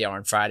happy hour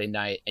on Friday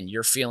night, and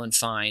you're feeling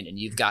fine, and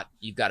you've got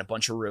a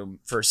bunch of room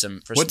for some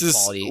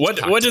quality.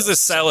 What does a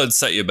salad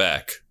set you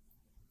back?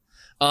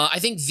 I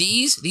think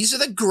these are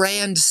the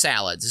grand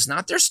salads. It's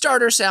not their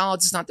starter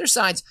salads. It's not their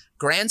sides.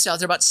 Grand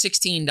salads are about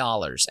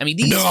 $16. I mean,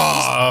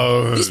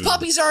 these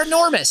puppies are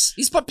enormous.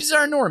 These puppies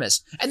are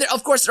enormous, and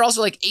of course they're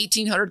also like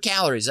 1,800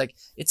 calories. Like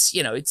it's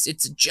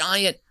a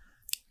giant,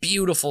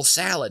 beautiful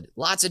salad.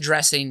 Lots of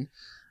dressing.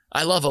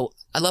 I love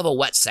a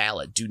wet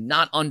salad. Do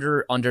not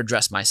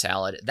underdress my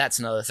salad. That's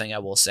another thing I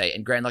will say.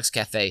 And Grand Lux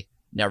Cafe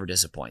never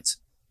disappoints.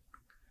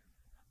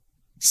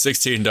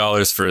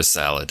 $16 for a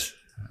salad.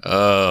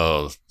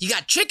 Oh, you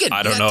got chicken.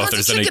 I don't know if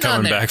there's any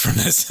coming back from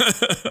this.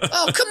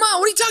 Oh, come on.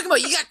 What are you talking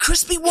about? You got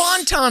crispy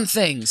wonton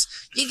things.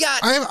 You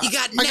got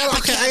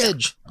Napa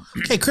cabbage.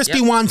 Okay,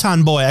 crispy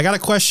wonton boy, I got a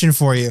question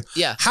for you.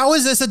 Yeah. How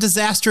is this a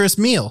disastrous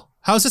meal?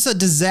 How is this a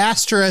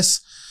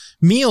disastrous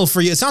meal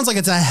for you? It sounds like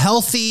it's a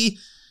healthy,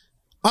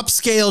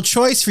 upscale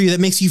choice for you that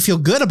makes you feel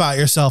good about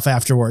yourself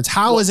afterwards.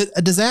 How is it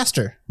a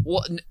disaster?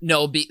 Well,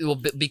 no,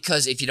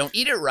 because if you don't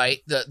eat it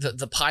right,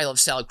 the pile of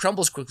salad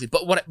crumbles quickly.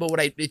 But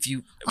if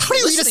you how do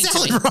you eat a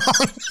salad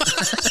wrong?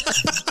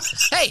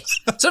 Hey,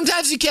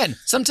 sometimes you can.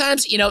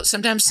 Sometimes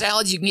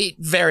salads you can eat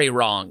very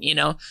wrong. You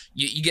know,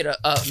 you get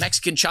a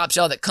Mexican chopped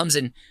salad that comes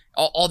in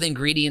all the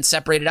ingredients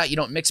separated out. You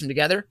don't mix them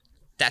together.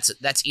 That's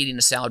eating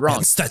a salad wrong.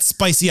 It's that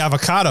spicy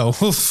avocado.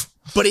 Oof.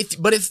 But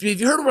if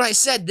you heard what I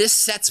said, this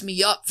sets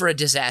me up for a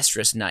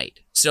disastrous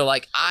night. So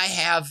like I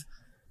have,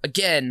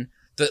 again,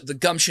 the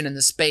gumption and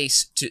the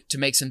space to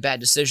make some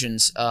bad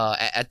decisions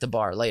at the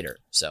bar later.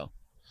 So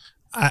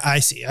I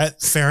see.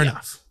 Fair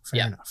enough.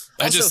 Fair enough.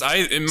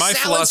 My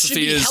philosophy should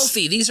be is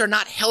healthy. These are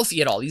not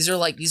healthy at all. These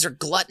are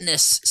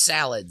gluttonous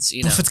salads.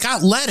 You know, if it's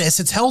got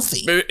lettuce, it's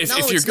healthy.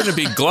 If you're going to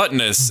be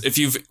gluttonous,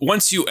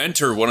 once you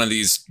enter one of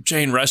these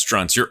chain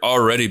restaurants, you're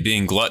already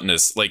being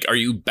gluttonous. Like, are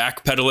you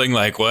backpedaling?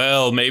 Like,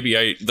 well,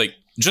 maybe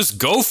just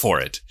go for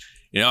it.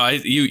 You know,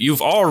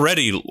 you've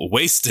already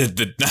wasted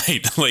the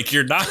night. Like,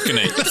 you're not going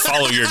to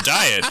follow your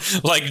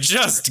diet. Like,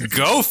 just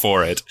go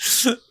for it.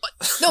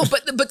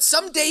 But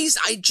some days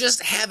I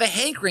just have a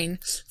hankering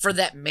for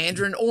that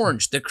mandarin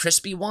orange, the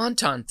crispy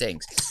wonton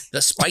things,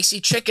 the spicy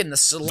chicken, the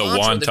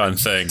cilantro. The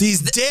wonton thing.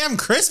 These damn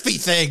crispy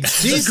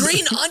things. The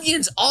green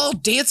onions all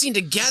dancing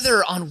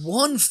together on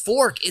one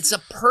fork. It's a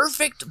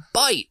perfect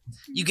bite.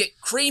 You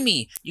get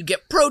creamy, you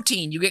get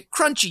protein, you get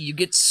crunchy, you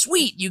get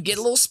sweet, you get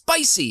a little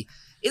spicy.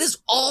 It is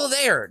all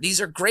there. These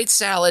are great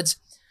salads.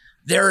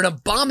 They're an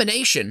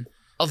abomination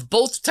of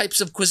both types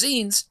of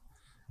cuisines,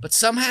 but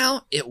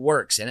somehow it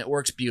works, and it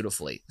works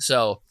beautifully.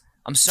 So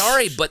I'm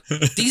sorry, but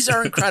these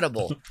are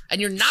incredible, and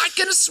you're not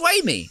gonna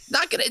sway me. It's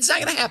not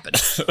gonna happen.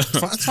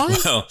 That's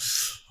fine.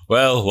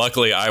 Well,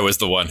 luckily I was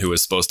the one who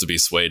was supposed to be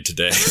swayed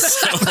today.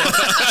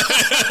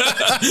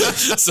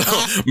 So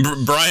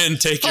Brian,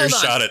 take your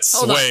shot at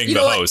swaying the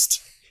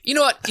host. You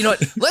know what?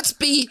 Let's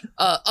be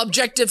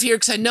objective here,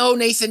 because I know,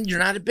 Nathan, you're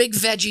not a big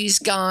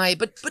veggies guy,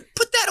 but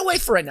put that away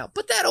for right now.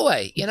 Put that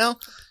away.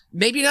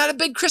 Maybe you're not a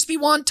big crispy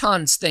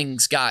wontons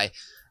things guy.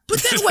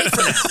 Put that away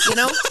for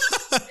now.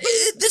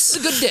 This is a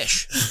good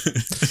dish.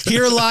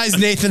 Here lies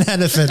Nathan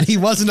Hennepin. He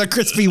wasn't a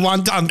crispy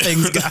wonton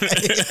things guy.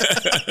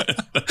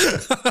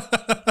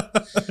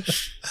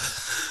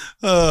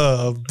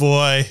 Oh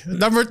boy.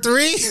 Number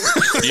 3?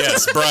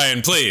 Yes,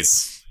 Brian,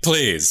 please.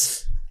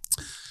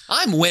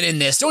 I'm winning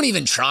this. Don't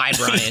even try,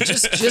 Brian.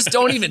 Just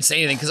don't even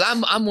say anything, because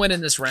I'm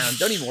winning this round.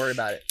 Don't even worry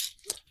about it.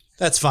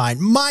 That's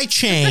fine. My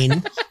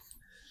chain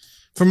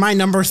for my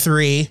number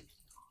 3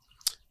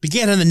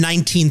 began in the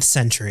 19th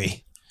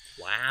century.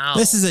 Wow.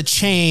 This is a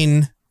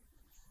chain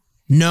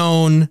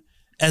known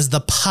as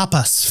the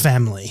Pappas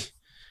family.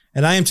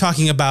 And I am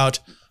talking about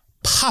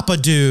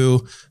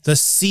Pappadeaux, the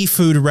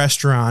seafood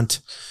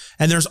restaurant.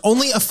 And there's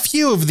only a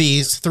few of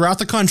these throughout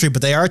the country,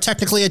 but they are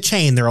technically a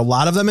chain. There are a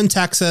lot of them in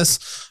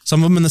Texas,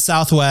 some of them in the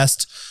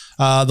Southwest.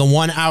 The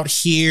one out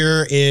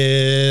here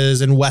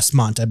is in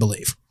Westmont, I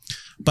believe.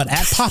 But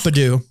at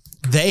Pappadeaux,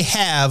 they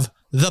have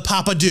the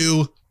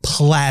Pappadeaux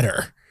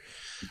platter.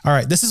 All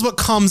right, this is what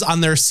comes on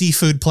their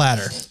seafood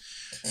platter.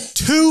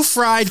 2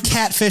 fried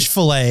catfish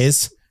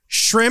fillets,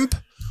 shrimp,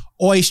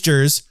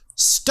 oysters,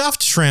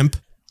 stuffed shrimp,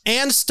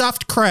 and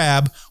stuffed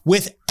crab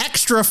with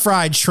extra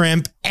fried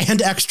shrimp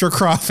and extra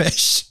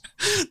crawfish.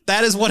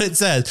 That is what it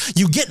says.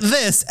 You get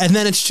this, and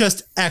then it's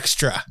just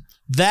extra.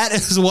 That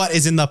is what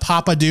is in the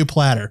Pappadeaux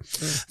platter.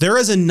 There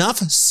is enough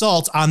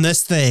salt on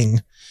this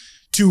thing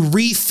to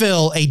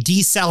refill a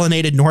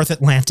desalinated North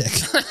Atlantic.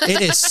 It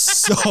is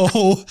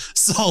so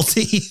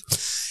salty,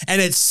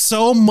 and it's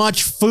so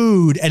much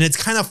food, and it's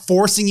kind of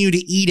forcing you to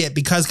eat it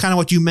because kind of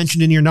what you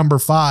mentioned in your number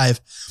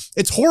 5.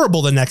 It's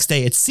horrible the next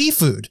day. It's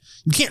seafood.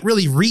 You can't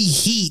really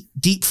reheat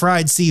deep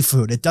fried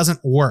seafood. It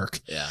doesn't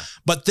work. Yeah.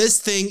 But this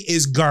thing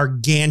is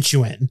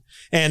gargantuan.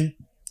 And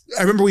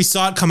I remember we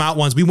saw it come out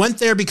once. We went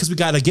there because we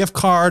got a gift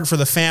card for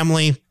the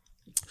family.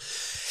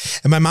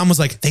 And my mom was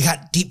like, they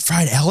got deep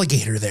fried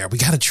alligator there. We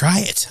got to try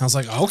it. I was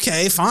like,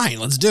 okay, fine.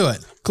 Let's do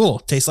it. Cool.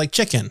 Tastes like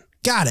chicken.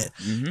 Got it.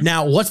 Mm-hmm.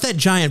 Now, what's that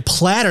giant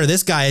platter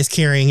this guy is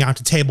carrying out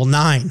to table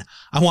 9?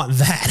 I want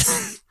that.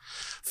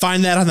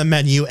 Find that on the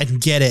menu and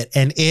get it.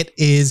 And it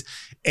is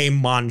a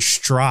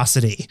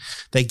monstrosity.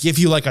 They give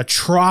you like a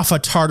trough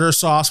of tartar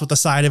sauce with the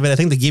side of it. I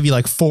think they give you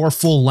like 4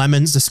 full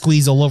lemons to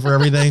squeeze all over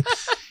everything.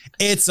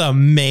 It's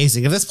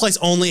amazing. If this place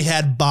only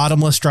had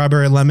bottomless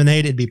strawberry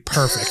lemonade, it'd be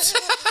perfect.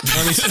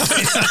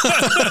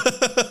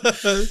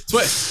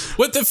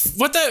 What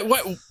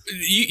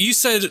you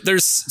said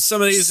there's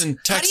some of these in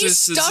Texas. How do you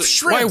stuff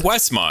shrimp? Why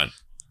Westmont?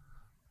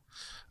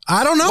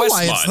 I don't know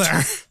why it's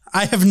there.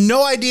 I have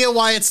no idea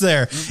why it's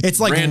there. It's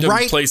like random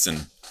right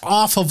placing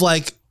off of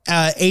like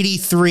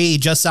 83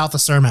 just south of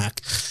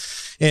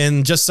Cermak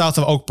and just south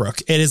of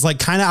Oakbrook. It is like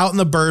kind of out in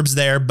the burbs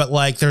there, but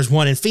like there's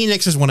one in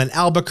Phoenix, there's one in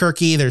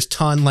Albuquerque, there's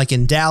ton like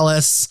in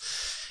Dallas.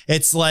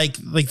 It's like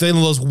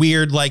those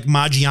weird like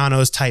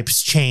Maggiano's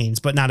types chains,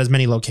 but not as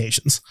many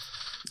locations.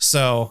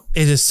 So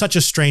it is such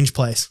a strange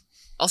place.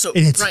 Also,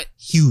 and it's Brian,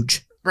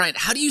 huge. Brian,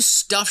 how do you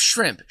stuff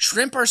shrimp?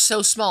 Shrimp are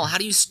so small. How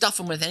do you stuff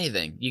them with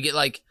anything? You get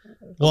like...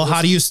 Well,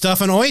 how do you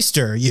stuff an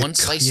oyster? You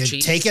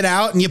cheese? Take it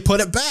out and you put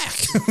it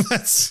back.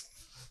 That's...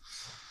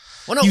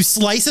 Well, no. You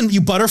slice and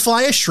you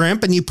butterfly a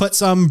shrimp and you put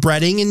some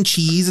breading and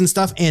cheese and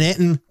stuff in it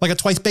and like a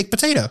twice baked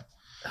potato.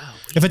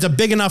 If it's a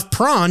big enough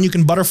prawn, you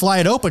can butterfly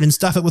it open and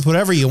stuff it with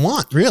whatever you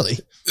want, really.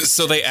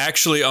 So they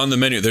actually on the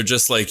menu, they're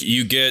just like,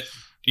 you get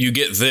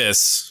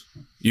this,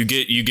 you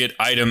get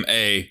item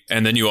A,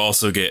 and then you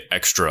also get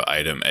extra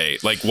item A.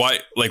 Like why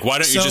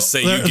don't you just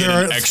say you get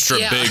an extra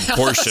big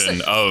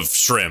portion of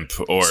shrimp?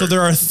 Or so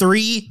there are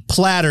 3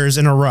 platters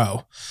in a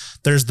row.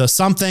 There's the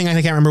something, I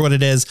can't remember what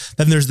it is.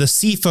 Then there's the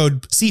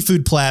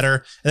seafood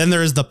platter. And then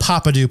there is the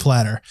Pappadeaux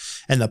platter.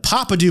 And the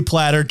Pappadeaux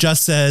platter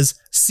just says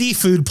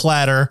seafood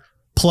platter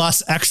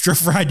plus extra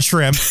fried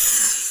shrimp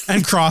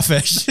and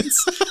crawfish.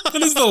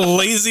 That is the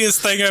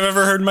laziest thing I've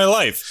ever heard in my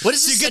life. What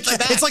does this set you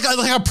back? It's like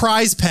a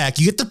prize pack.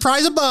 You get the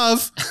prize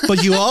above,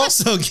 but you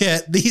also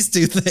get these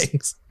 2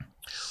 things.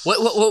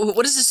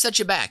 What does this set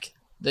you back?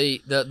 The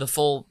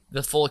full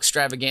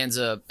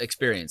extravaganza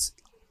experience.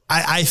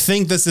 I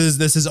think this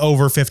is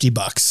over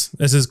 $50.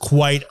 This is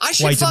quite. I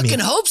should fucking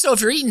hope so.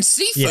 If you're eating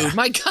seafood, Yeah.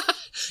 my God,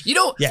 you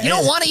don't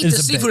want to eat the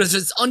seafood if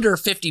it's under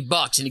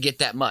 $50 and you get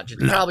that much.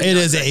 It's probably it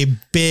not is great. a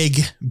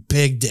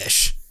big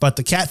dish. But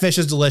the catfish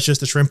is delicious.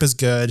 The shrimp is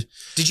good.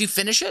 Did you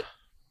finish it?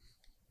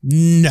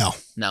 No.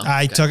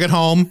 I took it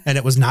home and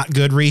it was not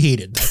good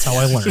reheated. That's how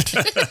I learned.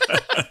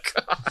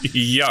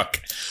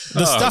 Yuck.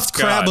 The stuffed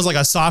crab was like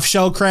a soft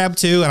shell crab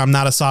too, and I'm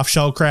not a soft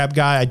shell crab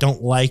guy. I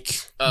don't like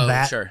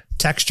that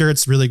texture.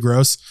 It's really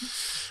gross.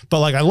 But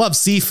like I love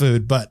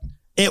seafood, but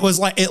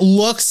it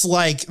looks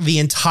like the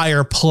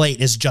entire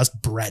plate is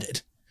just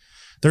breaded.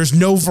 There's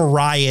no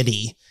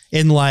variety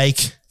in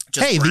like,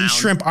 Just hey, brown. these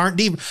shrimp aren't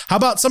deep. How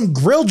about some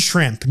grilled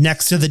shrimp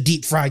next to the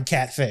deep fried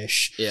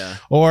catfish? Yeah.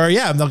 Or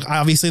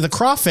obviously the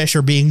crawfish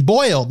are being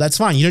boiled. That's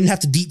fine. You didn't have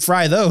to deep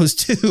fry those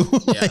too.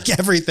 Like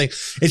everything.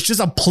 It's just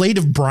a plate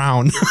of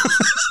brown.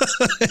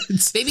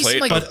 Maybe Plate some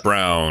like of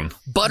brown.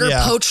 butter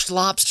poached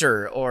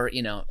lobster, or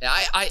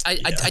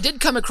I did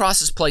come across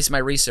this place in my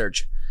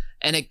research,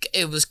 and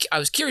I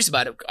was curious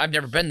about it. I've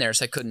never been there,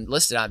 so I couldn't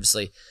list it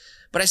obviously.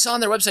 But I saw on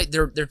their website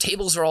their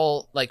tables are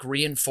all like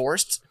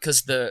reinforced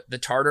because the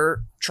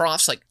tartar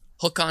troughs like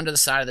hook onto the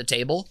side of the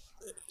table.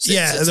 So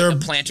it's they're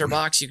like a planter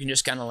box. You can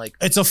just kind of like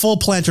it's a full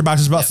planter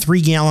box. It's about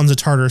 3 gallons of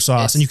tartar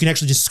sauce, and you can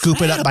actually just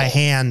scoop it up by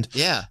hand.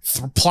 Yeah.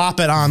 Plop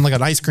it on like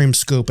an ice cream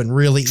scoop and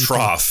really eat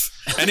Trough.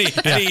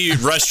 Any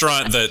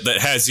restaurant that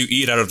has you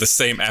eat out of the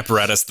same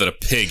apparatus that a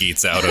pig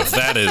eats out of,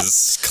 that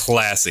is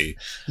classy.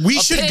 We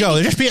should pig- go.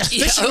 There should be a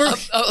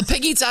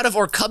pig eats out of,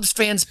 or Cubs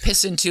fans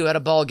piss into at a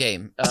ball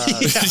game.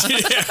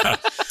 Yeah.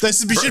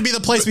 This should be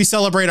the place we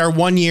celebrate our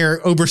 1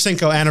 year Uber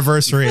Cinco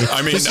anniversary.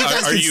 I mean,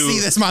 are you see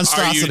this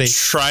monstrosity? Are you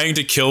trying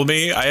to kill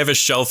me? I have a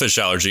shellfish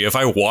allergy. If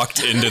I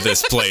walked into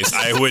this place,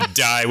 I would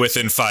die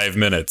within 5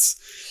 minutes.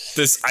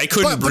 I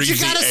couldn't breathe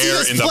the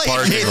air in the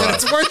parking lot.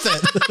 It's worth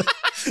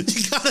it.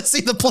 You gotta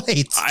see the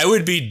plates. I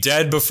would be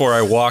dead before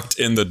I walked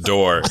in the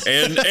door.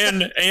 And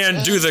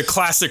do the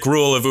classic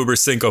rule of Uber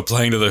Cinco,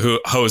 playing to the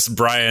host,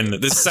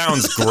 Brian, this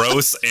sounds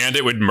gross and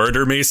it would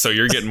murder me, so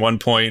you're getting 1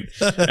 point.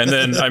 And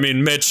then, I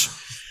mean, Mitch,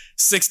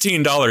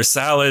 $16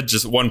 salad,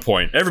 just 1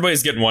 point.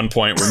 Everybody's getting 1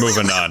 point. We're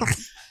moving on.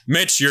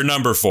 Mitch, you're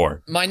number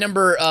 4. My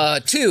number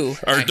 2.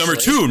 Or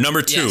actually.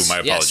 number two. Yes, My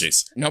apologies.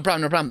 Yes. No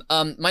problem.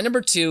 My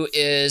number 2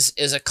 is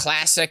a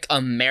classic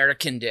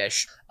American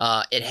dish.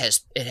 It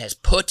has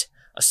put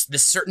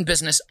this certain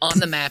business on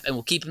the map and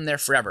will keep them there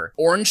forever.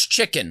 Orange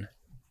chicken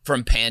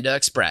from Panda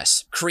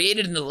Express.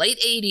 Created in the late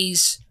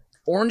 80s,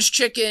 orange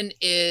chicken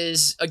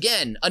is,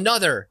 again,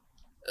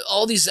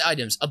 all these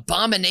items,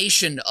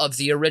 abomination of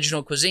the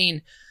original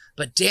cuisine.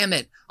 But damn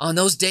it, on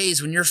those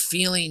days when you're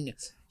feeling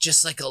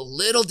just like a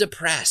little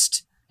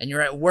depressed and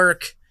you're at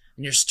work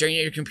and you're staring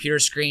at your computer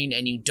screen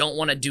and you don't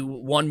want to do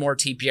one more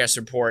TPS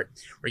report,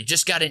 or you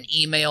just got an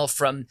email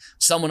from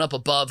someone up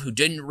above who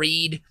didn't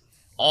read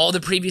all the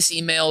previous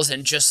emails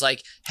and just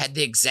like had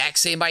the exact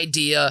same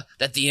idea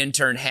that the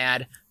intern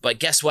had, but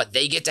guess what?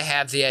 They get to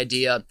have the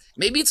idea.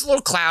 Maybe it's a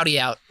little cloudy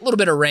out, a little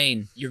bit of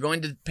rain. You're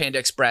going to Panda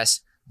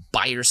Express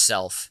by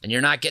yourself and you're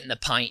not getting the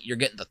pint, you're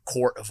getting the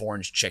quart of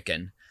orange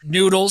chicken.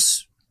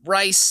 Noodles,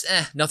 rice,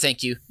 no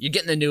thank you. You're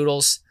getting the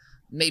noodles,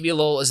 maybe a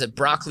little, is it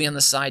broccoli on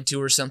the side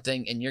too or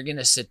something, and you're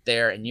gonna sit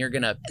there and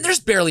there's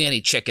barely any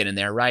chicken in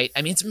there, right?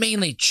 I mean, it's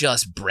mainly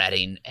just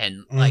breading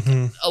and like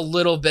a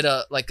little bit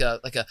of like a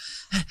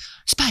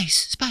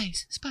spice,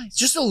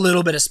 just a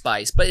little bit of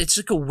spice, but it's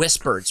like a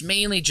whisper. It's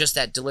mainly just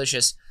that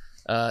delicious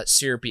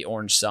syrupy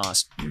orange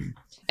sauce. And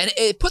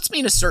it puts me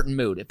in a certain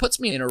mood. It puts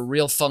me in a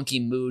real funky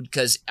mood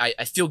because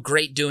I feel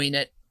great doing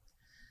it,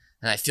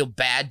 and I feel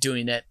bad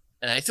doing it,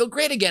 and I feel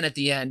great again at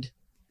the end,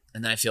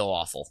 and then I feel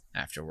awful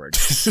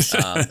afterwards.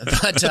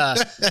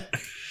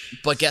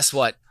 But guess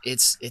what?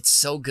 It's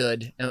so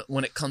good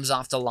when it comes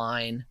off the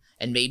line,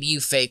 and maybe you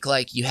fake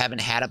like you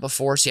haven't had it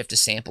before, so you have to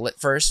sample it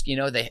first. You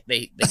know, they have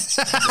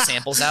the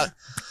samples out.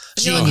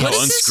 And you're like, what is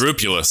this?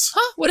 Unscrupulous.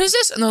 Huh? What is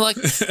this? And they're like,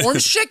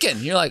 orange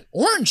chicken. You're like,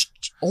 orange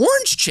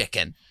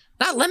chicken,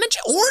 not lemon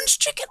chicken, orange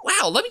chicken.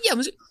 Wow,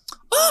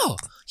 oh,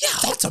 yeah,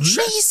 That's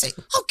amazing.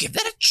 I'll give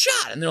that a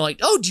shot. And they're like,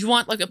 oh, do you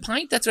want like a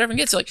pint? That's what everyone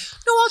gets. They're like,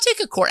 no, I'll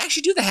take a quart.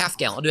 Actually, do the half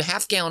gallon. I'll do a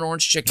half gallon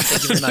orange chicken.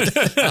 Thank you very much.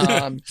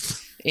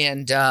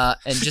 And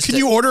just Can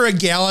you order a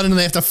gallon and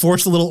they have to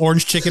force a little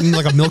orange chicken in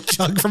like a milk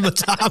jug from the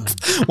top,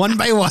 one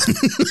by one?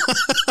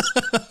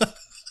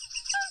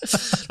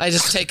 I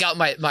just take out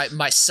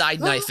my side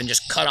knife and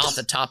just cut off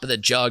the top of the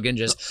jug and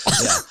just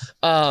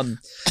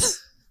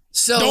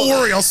So Don't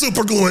worry, I'll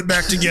super glue it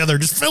back together.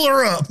 Just fill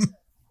her up.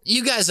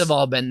 you guys have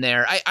all been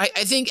there. I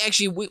think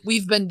actually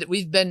we've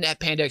been at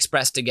Panda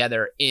Express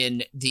together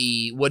in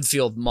the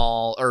Woodfield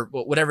Mall or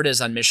whatever it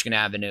is on Michigan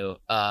Avenue.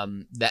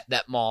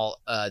 That mall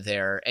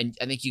there, and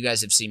I think you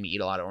guys have seen me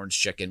eat a lot of orange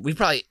chicken. We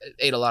probably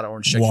ate a lot of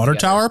orange chicken. Water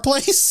together. Tower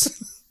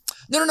place?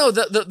 No.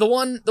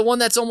 The one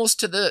that's almost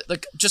to the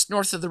like just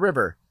north of the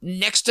river,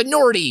 next to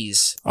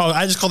Nordy's. Oh,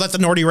 I just call that the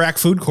Nordy Rack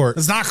Food Court.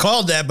 It's not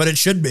called that, but it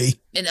should be.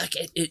 And like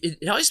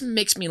it always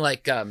makes me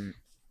like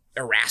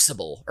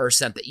irascible or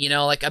something, you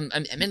know, like I'm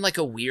in like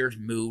a weird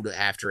mood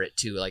after it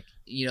too. Like,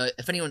 you know,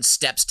 if anyone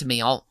steps to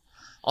me, I'll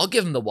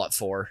give them the what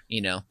for,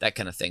 you know, that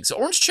kind of thing. So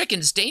orange chicken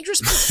is dangerous,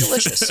 but it's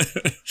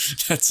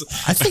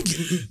delicious. I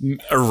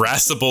think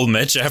irascible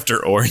Mitch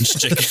after orange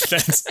chicken.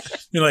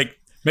 That's you're like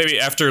maybe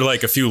after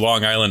like a few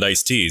Long Island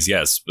iced teas,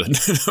 yes, but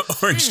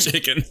orange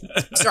chicken.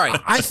 Sorry,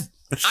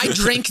 I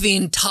drink the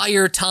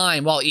entire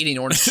time while eating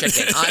orange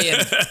chicken.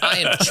 I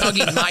am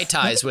chugging Mai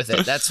Tais with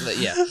it. That's what,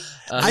 yeah.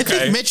 I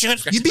think, Mitch,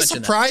 you'd be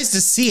surprised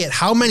to see it,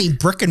 how many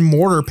brick and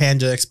mortar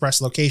Panda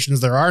Express locations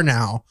there are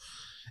now.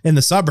 in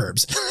the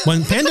suburbs.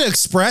 When Panda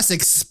Express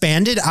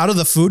expanded out of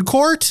the food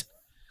court,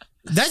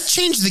 that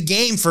changed the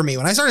game for me.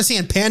 When I started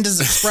seeing Panda's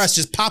Express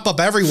just pop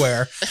up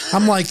everywhere,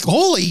 I'm like,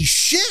 holy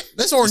shit,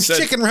 this orange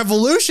chicken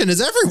revolution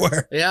is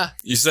everywhere. Yeah.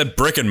 You said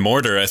brick and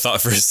mortar. I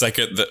thought for a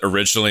second that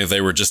originally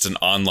they were just an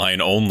online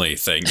only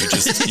thing.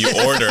 You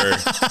order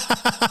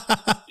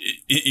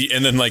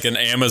and then like an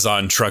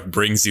Amazon truck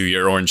brings you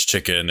your orange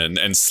chicken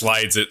and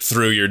slides it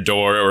through your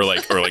door or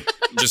like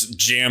just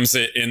jams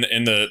it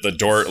in the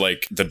door,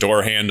 like the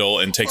door handle,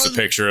 and takes a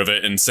picture of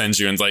it and sends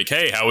you and like,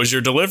 hey, how was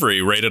your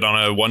delivery? Rated on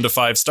a 1 to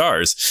 5 stars.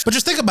 But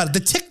just think about it.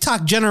 The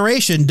TikTok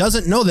generation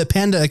doesn't know that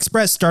Panda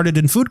Express started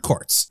in food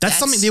courts. That's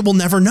something they will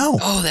never know.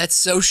 Oh, that's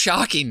so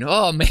shocking.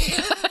 Oh, man.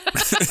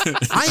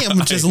 I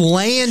am just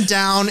laying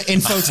down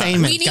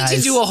infotainment, We need guys.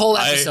 to do a whole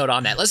episode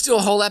on that. Let's do a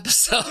whole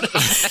episode.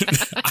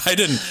 I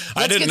didn't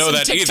know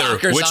that either,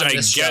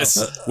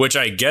 which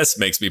I guess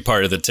makes me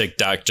part of the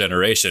TikTok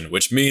generation,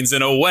 which means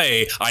in a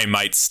way I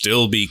might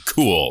still be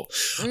cool.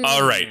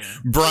 All right,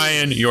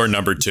 Brian, you're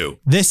number 2.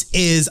 This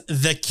is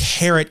the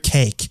carrot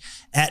cake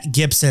at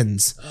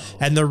Gibson's.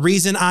 And the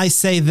reason I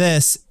say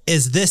this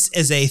is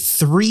a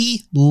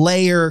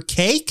 3-layer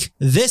cake.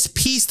 This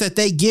piece that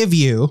they give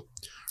you,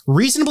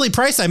 reasonably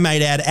priced, I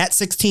might add, at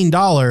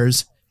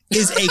 $16,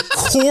 is a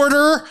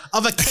quarter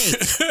of a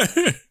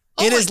cake.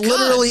 It is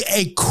literally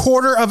a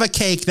quarter of a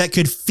cake that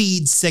could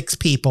feed 6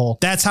 people.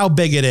 That's how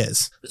big it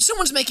is.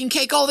 Someone's making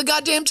cake all the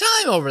goddamn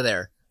time over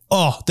there.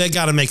 Oh, they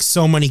got to make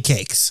so many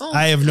cakes.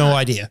 I have no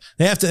idea.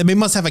 They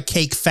must have a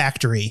cake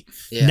factory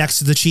next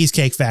to the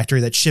cheesecake factory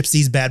that ships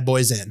these bad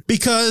boys in.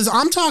 Because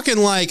I'm talking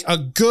like a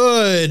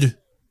good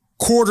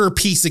quarter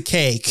piece of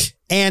cake,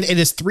 and it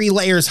is 3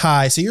 layers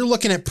high. So you're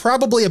looking at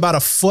probably about a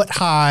foot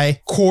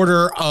high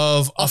quarter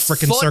of a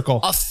freaking circle.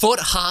 A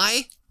foot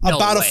high? No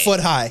about way. A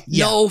foot high.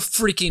 Yeah. No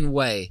freaking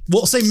way.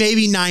 We'll say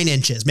maybe 9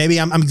 inches. Maybe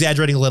I'm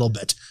exaggerating a little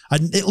bit.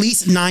 At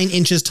least 9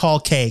 inches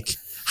tall cake.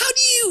 How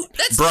do you?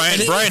 That's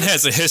Brian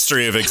has a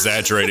history of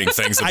exaggerating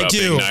things about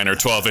being 9 or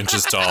 12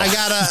 inches tall. I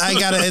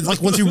gotta. It's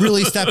like once you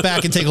really step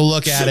back and take a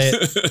look at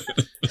it,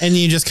 and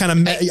you just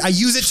kind of, I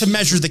use it to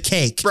measure the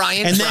cake,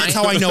 and that's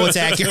how I know it's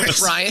accurate.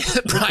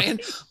 Brian,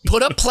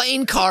 put a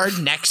playing card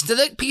next to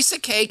the piece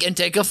of cake and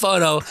take a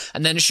photo,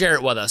 and then share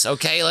it with us.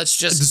 Okay, let's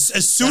just.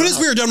 As soon as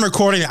we are done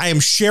recording, I am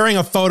sharing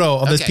a photo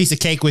of this piece of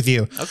cake with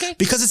you. Okay.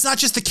 Because it's not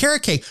just the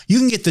carrot cake. You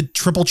can get the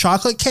triple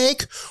chocolate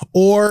cake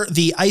or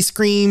the ice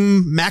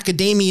cream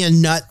macadamia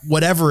nut,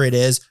 whatever it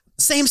is.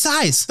 Same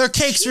size. Their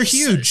cakes are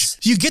huge.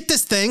 You get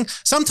this thing.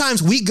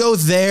 Sometimes we go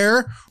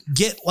there,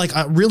 get like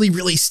a really,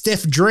 really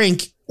stiff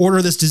drink,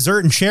 order this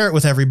dessert and share it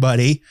with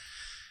everybody.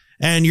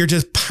 And you're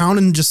just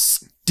pounding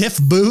just stiff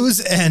booze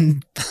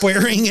and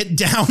wearing it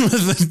down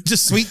with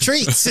just sweet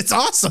treats. It's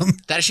awesome.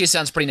 That actually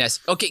sounds pretty nice.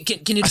 Okay,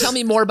 can you tell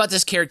me more about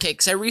this carrot cake?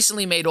 Because I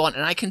recently made one,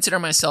 and I consider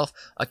myself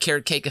a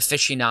carrot cake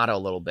aficionado a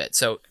little bit.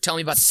 So tell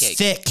me about the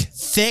cake.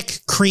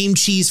 Thick cream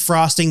cheese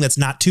frosting that's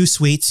not too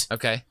sweet.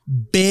 Okay.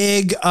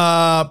 Big,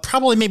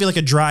 probably maybe like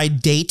a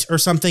dried date or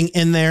something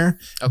in there.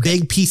 Okay.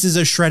 Big pieces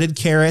of shredded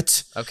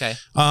carrot. Okay.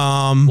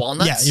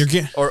 Walnuts? Yeah, you're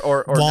getting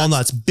or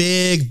walnuts. Nuts.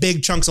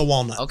 Big chunks of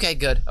walnut. Okay,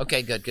 good.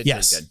 Okay, good.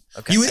 Yes. Good.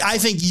 Okay. I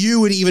think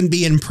you would even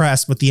be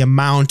impressed with the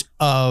amount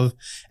of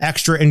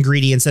extra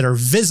ingredients that are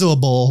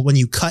visible when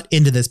you cut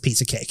into this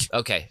piece of cake.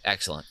 Okay,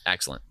 excellent.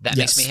 That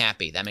makes me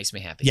happy.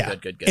 Yeah.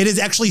 Good. It is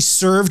actually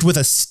served with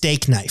a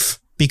steak knife,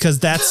 because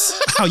that's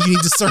how you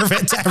need to serve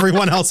it to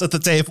everyone else at the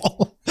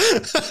table.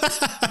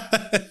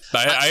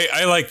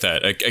 I like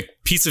that. A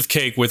piece of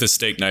cake with a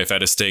steak knife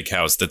at a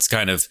steakhouse. That's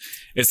kind of,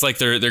 it's like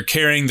they're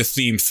carrying the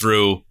theme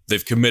through.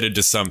 They've committed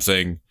to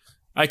something.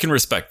 I can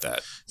respect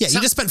that. Yeah, you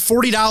just spent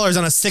 $40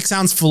 on a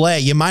 6-ounce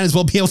filet. You might as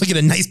well be able to get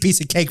a nice piece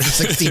of cake for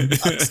 $16.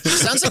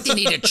 Sounds like they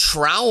need a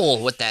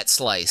trowel with that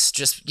slice.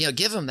 Just,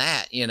 give them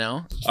that,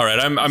 All right,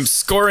 I'm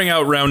scoring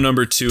out round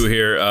number 2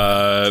 here.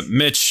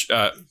 Mitch,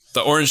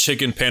 the orange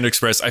chicken Panda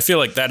Express. I feel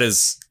like that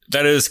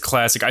is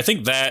classic. I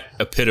think that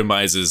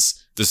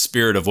epitomizes the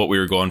spirit of what we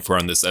were going for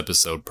on this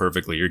episode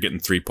perfectly. You're getting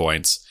 3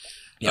 points.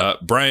 Yep.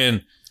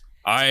 Brian,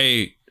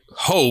 I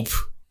hope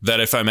that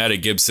if I'm at a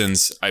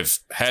Gibson's, I've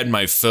had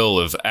my fill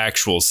of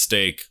actual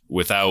steak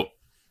without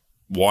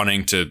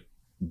wanting to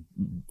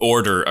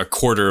order a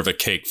quarter of a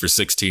cake for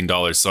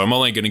 $16. So I'm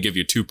only going to give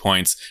you 2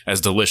 points,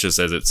 as delicious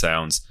as it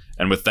sounds.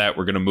 And with that,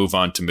 we're going to move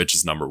on to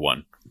Mitch's number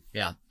 1.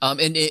 Yeah.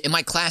 And in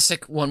my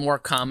classic, one more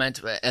comment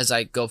as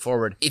I go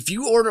forward. If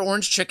you order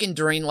orange chicken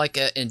during like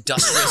an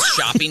industrious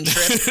shopping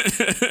trip,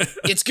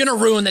 it's going to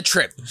ruin the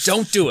trip.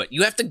 Don't do it.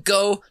 You have to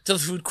go to the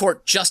food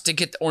court just to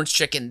get the orange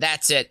chicken.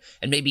 That's it.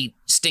 And maybe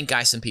stink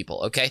eye some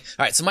people. Okay.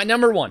 All right. So my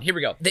number 1, here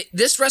we go.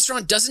 This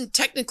restaurant doesn't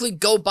technically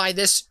go by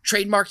this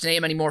trademarked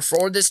name anymore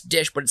for this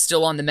dish, but it's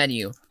still on the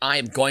menu. I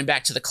am going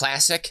back to the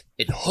classic.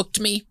 It hooked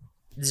me.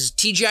 This is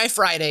TGI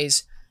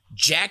Fridays,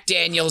 Jack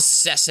Daniel's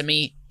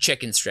Sesame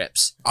Chicken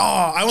Strips. Oh,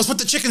 I almost put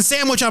the chicken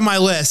sandwich on my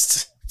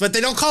list, but they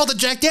don't call it the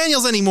Jack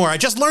Daniels anymore. I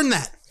just learned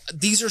that.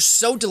 these are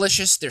so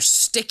delicious. They're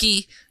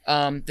sticky.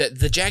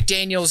 The Jack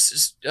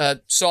Daniel's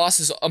sauce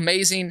is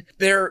amazing.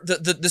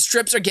 The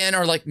strips again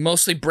are like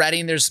mostly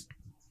breading. There's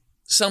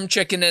some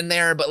chicken in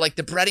there, but like I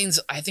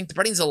think the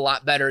breading's a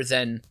lot better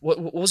than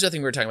what was the other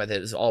thing we were talking about? That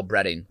was all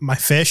breading. My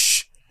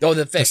fish. Oh,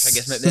 the fish. I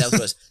guess maybe that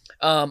was.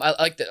 I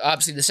like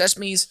obviously the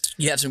sesames.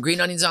 You have some green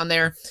onions on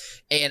there,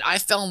 and I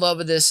fell in love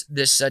with this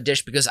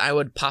dish because I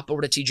would pop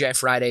over to TGI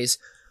Fridays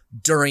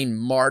during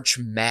March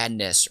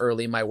Madness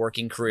early in my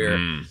working career,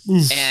 and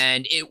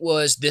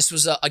this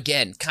was a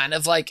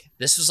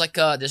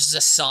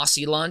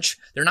saucy lunch.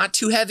 They're not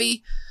too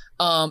heavy.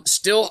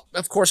 Still,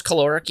 of course,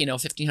 caloric,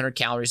 1,500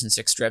 calories and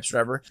 6 strips,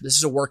 whatever. This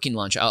is a working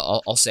lunch,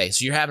 I'll say.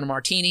 So you're having a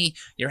martini,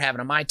 you're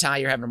having a Mai Tai,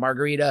 you're having a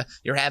margarita,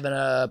 you're having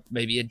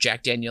maybe a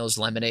Jack Daniel's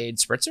lemonade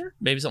spritzer,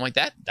 maybe something like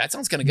that. That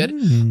sounds kind of good.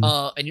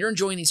 And you're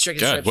enjoying these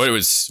chicken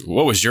strips.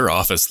 What was your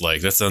office like?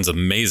 That sounds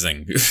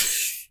amazing.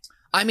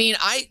 I mean,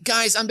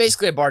 I'm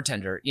basically a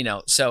bartender,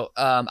 so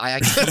I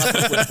can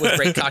come up with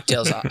great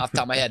cocktails off the top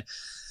of my head.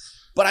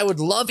 But I would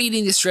love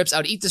eating these strips. I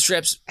would eat the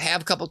strips,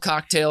 have a couple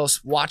cocktails,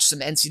 watch some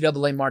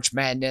NCAA March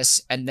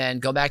Madness, and then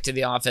go back to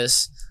the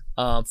office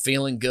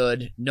feeling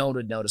good. No one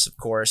would notice, of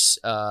course,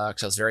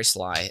 because I was very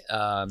sly.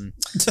 And,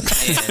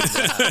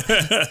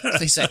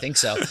 at least I think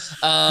so.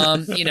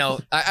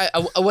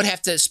 I would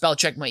have to spell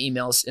check my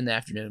emails in the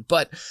afternoon.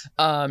 But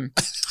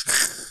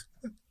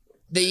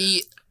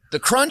the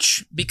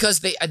crunch,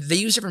 because they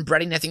use different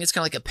breading, I think it's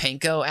kind of like a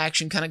panko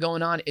action kind of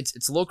going on.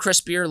 It's a little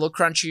crispier, a little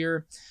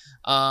crunchier.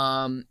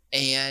 And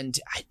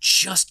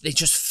they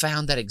just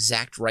found that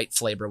exact right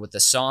flavor with the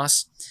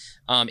sauce.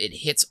 It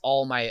hits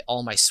all my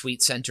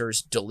sweet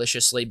centers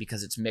deliciously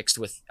because it's mixed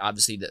with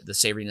obviously the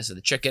savoriness of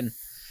the chicken,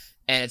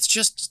 and it's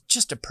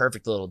just a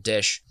perfect little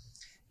dish.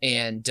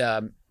 And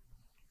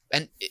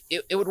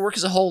it would work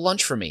as a whole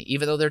lunch for me,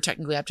 even though they're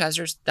technically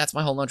appetizers. That's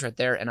my whole lunch right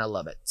there, and I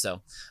love it.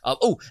 So,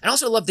 and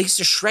also I love they used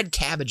to shred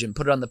cabbage and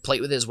put it on the plate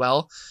with it as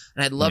well.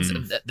 And I love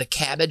the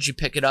cabbage. You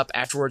pick it up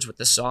afterwards with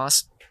the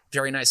sauce.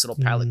 Very nice little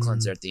palate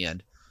cleanser at the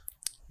end.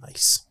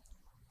 Nice.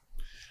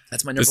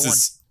 That's my number one.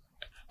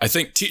 I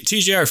think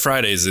TGI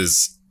Fridays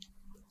is,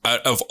 out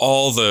of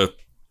all the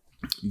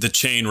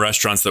chain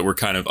restaurants that were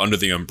kind of under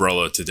the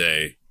umbrella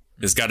today,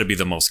 has got to be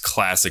the most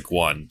classic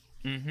one.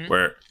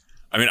 Where,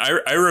 I mean,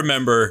 I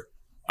remember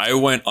I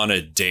went on a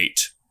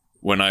date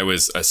when I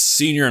was a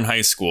senior in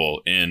high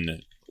school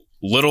in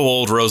little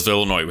old Roseville,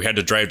 Illinois. We had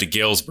to drive to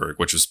Galesburg,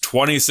 which was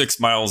 26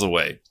 miles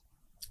away.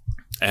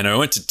 And I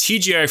went to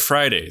TGI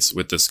Fridays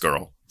with this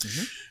girl.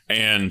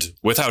 And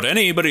without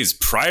anybody's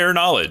prior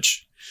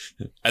knowledge,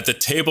 at the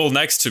table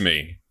next to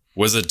me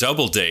was a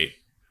double date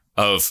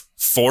of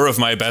 4 of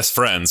my best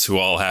friends who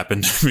all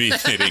happened to be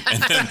dating.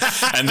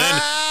 And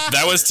then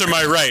that was to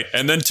my right.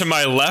 And then to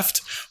my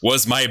left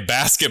was my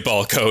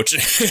basketball coach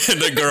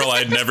and a girl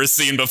I'd never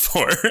seen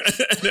before.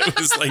 And it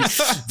was like,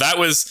 that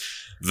was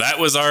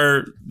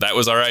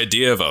our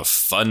idea of a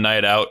fun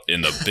night out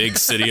in the big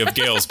city of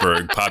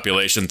Galesburg,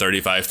 population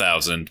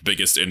 35,000,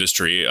 biggest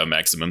industry, a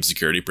maximum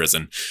security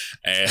prison.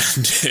 And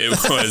it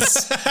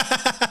was,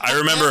 I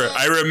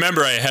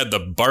remember I had the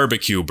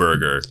barbecue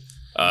burger.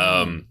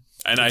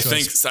 And I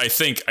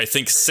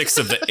think 6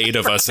 of the 8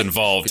 of us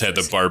involved had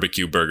the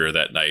barbecue burger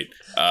that night.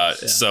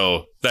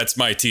 So that's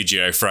my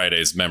TGI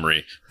Fridays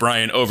memory.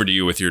 Brian, over to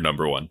you with your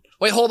number one.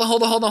 Wait, hold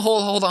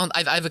on.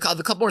 I have a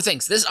couple more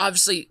things. This is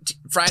obviously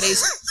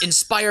Fridays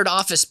inspired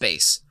Office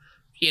Space.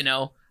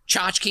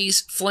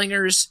 Tchotchkes,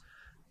 flingers,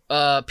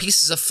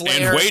 pieces of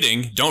flair. And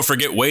waiting. Don't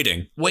forget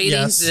waiting. Waiting.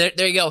 Yes.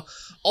 There you go.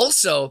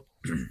 Also,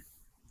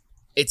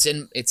 it's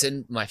in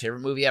my favorite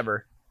movie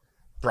ever.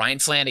 Brian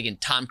Flanagan,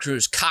 Tom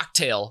Cruise,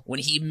 Cocktail, when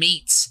he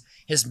meets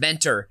his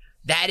mentor.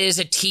 That is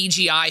a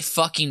TGI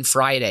fucking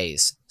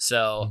Fridays.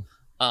 So,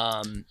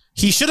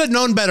 he should have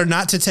known better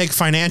not to take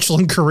financial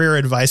and career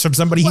advice from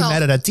somebody he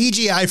met at a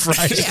TGI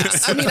Fridays. Yeah,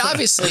 I mean,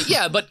 obviously,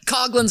 yeah, but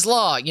Coughlin's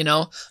Law,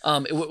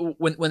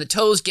 when the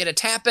toes get a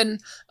tapping,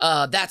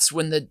 that's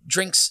when the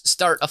drinks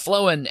start a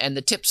flowing and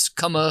the tips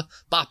come a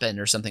bopping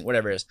or something,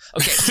 whatever it is.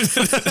 Okay.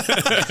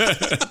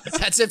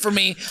 That's it for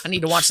me. I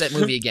need to watch that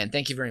movie again.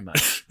 Thank you very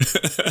much.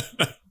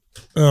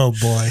 Oh,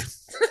 boy.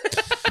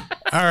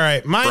 All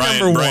right,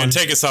 number Brian, one.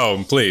 take us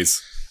home,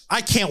 please. I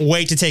can't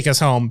wait to take us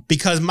home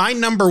because my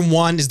number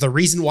one is the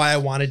reason why I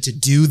wanted to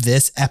do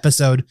this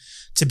episode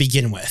to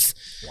begin with.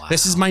 Wow.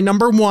 This is my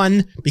number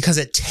one because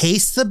it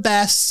tastes the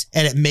best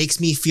and it makes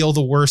me feel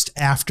the worst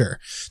after.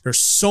 There's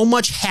so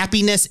much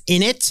happiness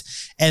in it,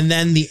 and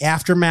then the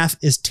aftermath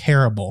is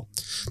terrible.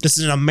 This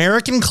is an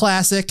American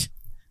classic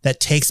that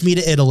takes me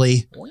to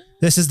Italy.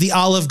 This is the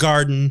Olive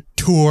Garden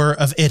tour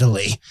of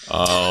Italy.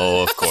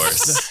 Oh, of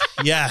course.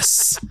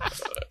 Yes.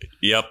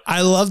 Yep. I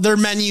love their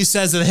menu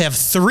says that they have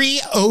 3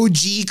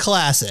 OG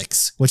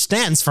classics, which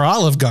stands for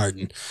Olive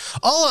Garden,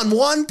 all on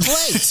one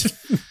plate.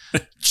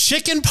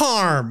 Chicken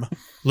parm,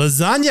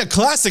 lasagna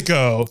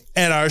classico,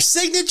 and our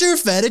signature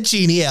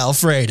fettuccine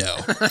alfredo.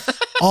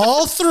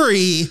 All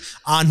 3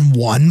 on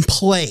one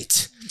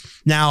plate.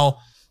 Now,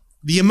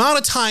 The amount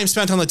of time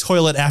spent on the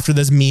toilet after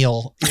this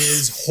meal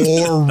is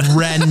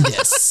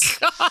horrendous.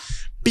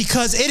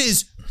 Because it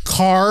is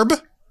carb,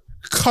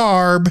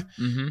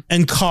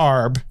 and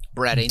carb.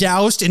 Breading.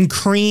 Doused in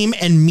cream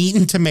and meat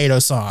and tomato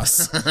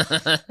sauce.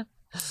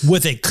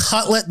 With a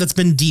cutlet that's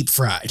been deep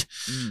fried.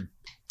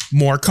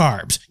 More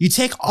carbs. You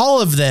take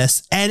all of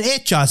this and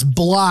it just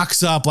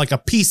blocks up like a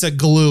piece of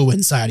glue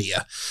inside of you.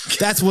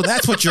 That's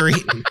what you're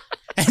eating.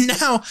 And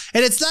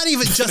it's not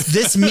even just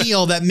this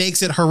meal that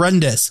makes it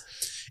horrendous.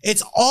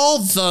 It's all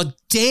the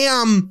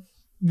damn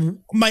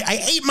I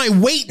ate my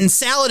weight in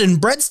salad and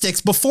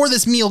breadsticks before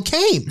this meal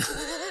came.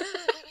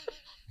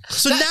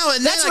 So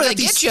that's where they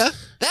get you.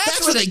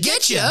 That's where they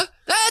get you.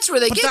 That's where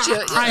they get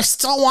you. I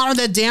still wanted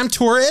that damn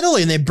tour of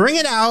Italy, and they bring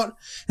it out,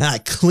 and I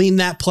clean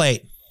that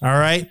plate. All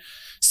right.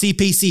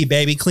 CPC,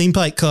 baby, clean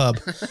plate cub.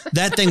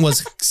 That thing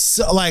was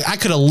so, like, I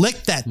could have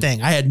licked that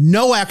thing. I had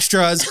no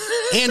extras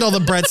and all the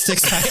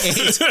breadsticks I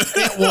ate.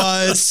 It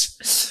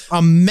was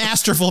a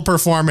masterful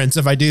performance,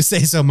 if I do say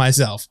so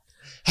myself.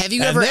 Have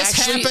you and ever this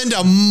happened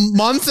a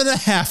month and a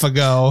half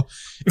ago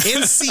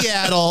in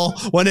Seattle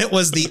when it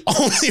was the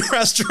only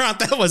restaurant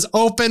that was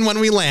open when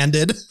we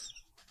landed.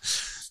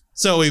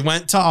 So we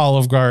went to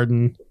Olive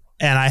Garden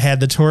and I had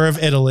the tour of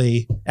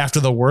Italy after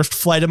the worst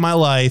flight of my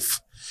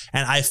life.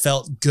 And I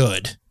felt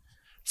good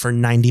for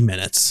 90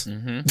 minutes.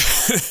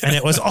 Mm-hmm. And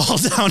it was all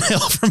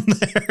downhill from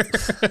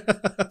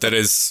there. That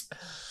is...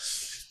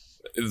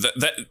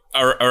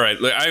 all right.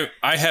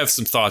 I have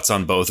some thoughts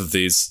on both of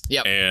these.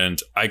 Yep.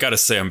 And I got to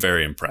say I'm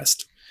very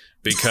impressed.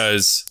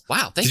 Because...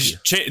 Wow, thank you.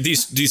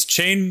 These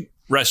chain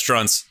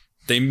restaurants,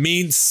 they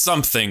mean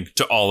something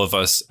to all of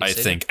us, I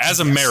think. As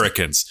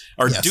Americans,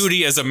 our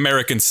duty as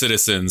American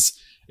citizens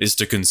is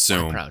to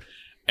consume. I'm proud.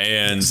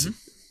 And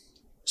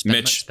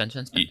Mitch...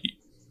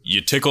 You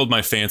tickled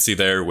my fancy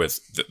there with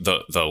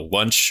the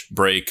lunch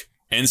break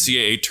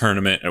NCAA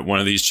tournament at one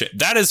of these.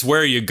 That is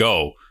where you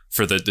go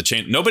for the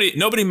chain.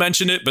 Nobody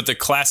mentioned it, but the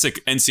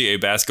classic NCAA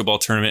basketball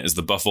tournament is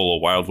the Buffalo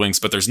Wild Wings,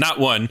 but there's not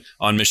one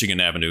on Michigan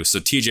Avenue. So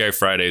TGI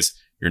Fridays,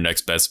 your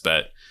next best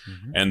bet.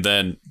 Mm-hmm. And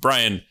then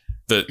Brian,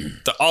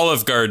 the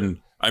Olive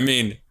Garden. I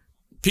mean,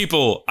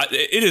 people,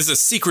 it is a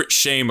secret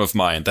shame of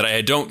mine that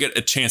I don't get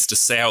a chance to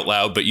say out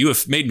loud, but you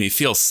have made me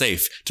feel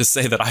safe to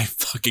say that I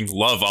fucking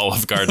love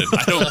Olive Garden.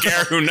 I don't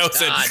care who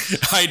knows it.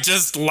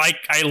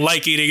 I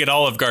like eating at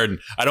Olive Garden.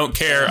 I don't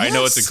care. Yes. I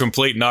know it's a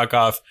complete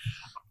knockoff.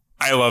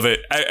 I love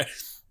it.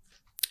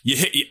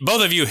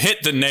 Both of you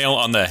hit the nail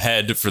on the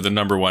head for the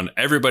number one.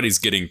 Everybody's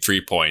getting 3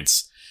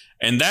 points.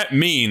 And that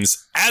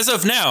means, as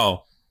of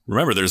now,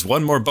 remember, there's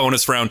one more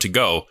bonus round to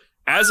go.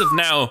 As of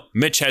now,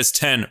 Mitch has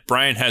 10,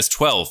 Brian has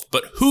 12.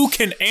 But who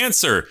can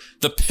answer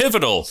the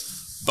pivotal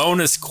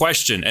bonus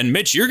question? And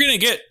Mitch, you're going to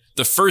get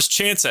the first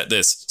chance at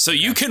this. So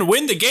you can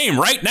win the game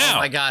right now. Oh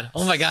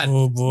my God.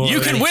 Oh boy. You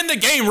can win the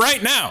game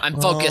right now.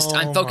 I'm focused.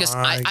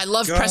 I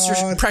love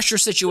pressure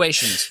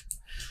situations.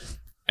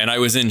 And I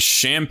was in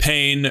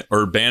Champaign,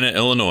 Urbana,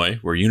 Illinois,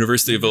 where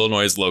University of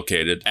Illinois is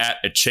located, at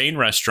a chain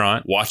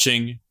restaurant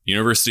watching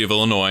University of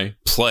Illinois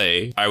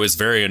play. I was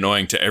very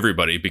annoying to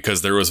everybody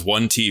because there was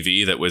one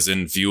TV that was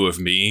in view of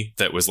me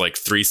that was like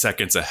 3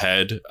 seconds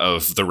ahead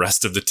of the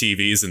rest of the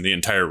TVs in the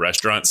entire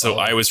restaurant. So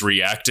I was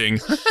reacting.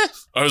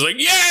 I was like,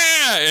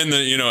 yeah! And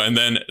then, and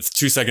then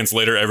 2 seconds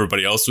later,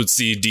 everybody else would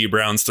see D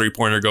Brown's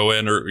 3-pointer go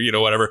in or,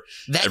 whatever.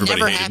 That everybody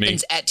never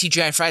happens at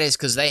TGI Fridays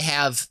because they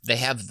have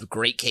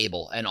great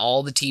cable and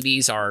all the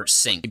TVs are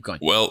synced. Keep going.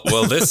 Well,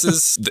 this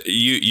is,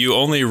 you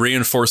only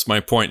reinforce my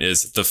point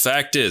is the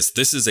fact is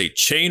this is a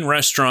chain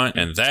restaurant.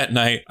 And that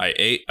night I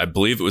ate, I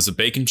believe it was a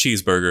bacon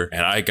cheeseburger,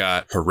 and I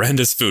got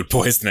horrendous food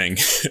poisoning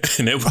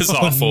and it was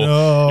awful.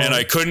 No. And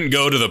I couldn't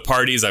go to the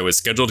parties I was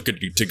scheduled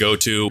to go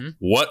to. Mm-hmm.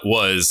 What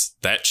was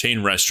that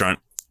chain restaurant?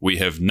 We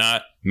have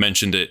not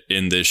mentioned it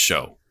in this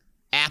show.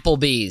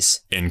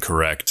 Applebee's.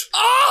 Incorrect.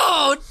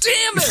 Oh,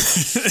 damn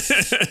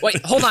it.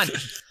 Wait, hold on.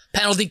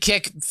 Penalty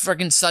kick,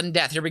 freaking sudden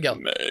death. Here we go.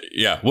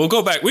 Yeah, we'll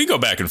go back. We go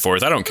back and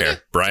forth. I don't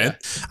care. Brian?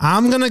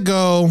 I'm going to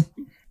go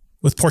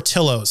with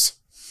Portillo's.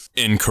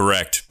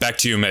 Incorrect. Back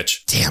to you,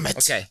 Mitch. Damn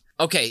it.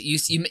 Okay. You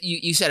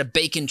said a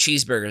bacon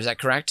cheeseburger. Is that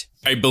correct?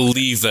 I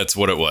believe that's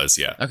what it was.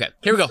 Yeah. Okay.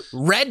 Here we go.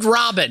 Red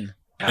Robin.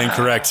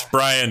 Incorrect.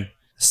 Brian?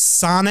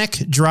 Sonic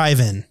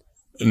Drive-In.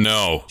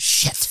 No.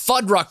 Shit.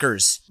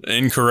 Fuddruckers.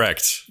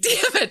 Incorrect.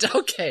 Damn it.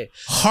 Okay.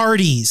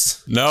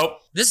 Hardee's. Nope.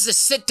 This is a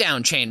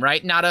sit-down chain,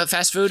 right? Not a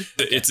fast food?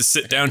 It's a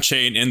sit-down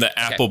chain in the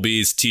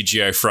Applebee's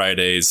TGI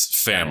Fridays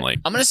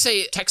family. I'm going to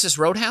say Texas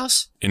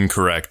Roadhouse.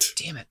 Incorrect.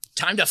 Damn it.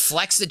 Time to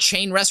flex the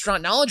chain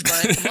restaurant knowledge,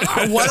 Brian. Come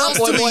on. What else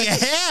do we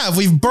have?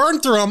 We've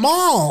burned through them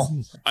all.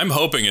 I'm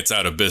hoping it's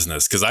out of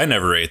business because I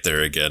never ate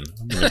there again.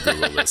 I'm going to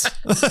Google this.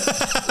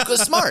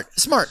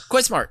 Smart.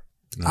 Quite smart.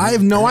 I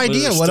have no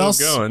idea. What else?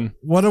 Going.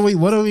 What are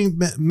we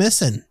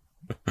missing?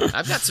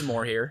 I've got some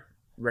more here.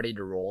 Ready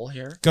to roll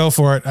here. Go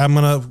for it. I'm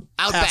going to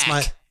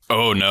Outback.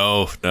 Oh,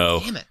 no.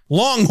 Damn it.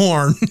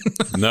 Longhorn.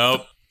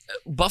 Nope.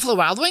 Buffalo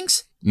Wild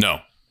Wings? No.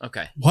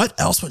 Okay. What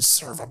else would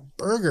serve a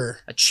burger?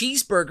 A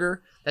cheeseburger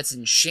That's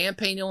in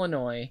Champaign,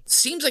 Illinois.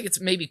 Seems like it's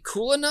maybe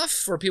cool enough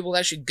for people to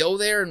actually go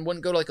there and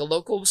wouldn't go to like a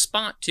local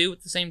spot too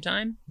at the same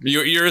time.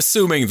 You're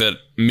assuming that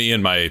me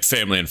and my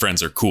family and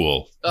friends are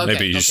cool. Okay,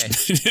 Maybe you should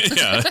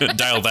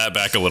dial that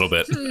back a little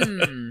bit.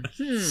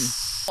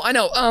 I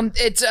know.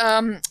 It's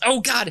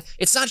oh god,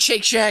 it's not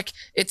Shake Shack.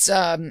 It's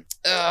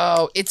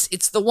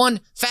it's the one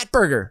Fat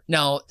Burger.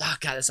 No, oh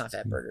god, it's not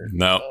Fat Burger.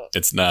 No,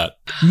 it's not.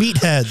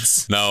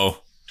 Meatheads. No.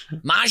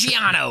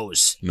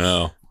 Maggiano's.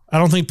 No. I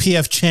don't think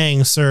P.F.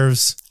 Chang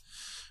serves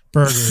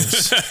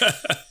burgers.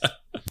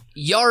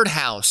 Yard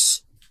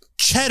House.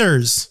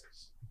 Cheddar's.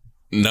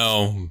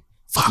 No.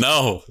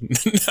 No.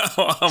 No.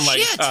 Oh my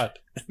Shit. god.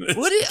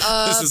 What is,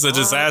 This is a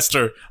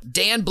disaster.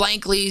 Dan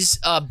Blankley's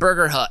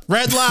Burger Hut.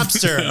 Red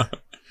Lobster.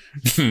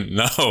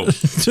 No.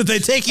 Did they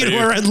take you to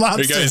a Red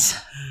Lobster?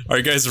 Are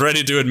you guys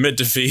ready to admit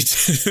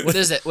defeat? What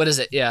is it? What is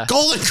it? Yeah.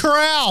 Golden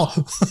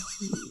Corral.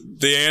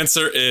 The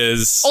answer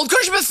is Old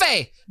Country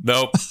Buffet.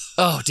 nope.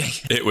 Oh, dang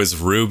it. It was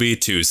Ruby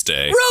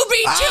Tuesday.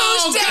 Ruby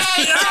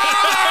Tuesday!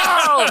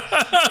 Oh!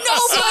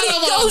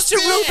 Nobody goes to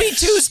Ruby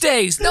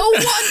Tuesdays. No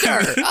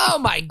wonder. Oh,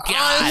 my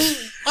God.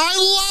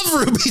 I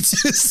love Ruby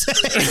Tuesday.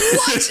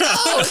 What?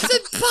 Oh, it's a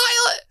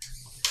pilot.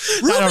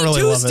 Ruby don't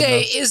really love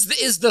Tuesday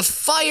it, is the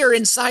fire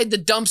inside the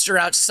dumpster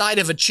outside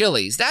of a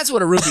Chili's. That's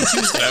what a Ruby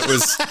Tuesday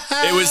is.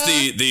 It was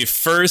the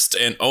first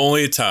and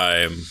only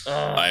time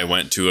I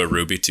went to a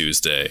Ruby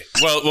Tuesday.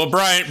 Well,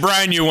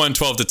 Brian, you won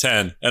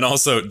 12-10, and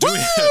also do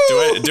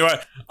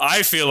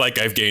I feel like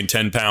I've gained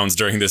 10 pounds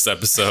during this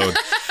episode.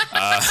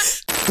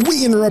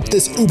 We interrupt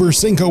this Uber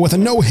Cinco with a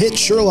no-hit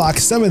Sherlock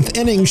 7th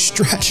inning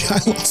stretch. I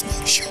lost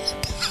my shirt.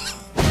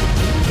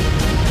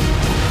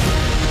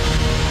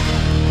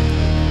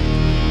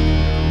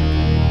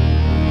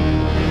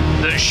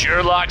 The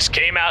Sherlocks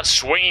came out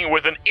swinging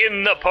with an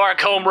in-the-park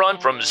home run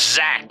from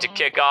Zach to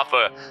kick off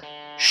a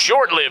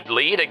short-lived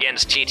lead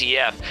against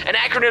TTF. An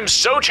acronym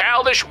so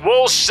childish,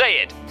 we'll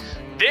say it.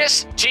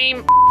 This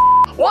team,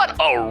 what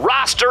a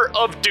roster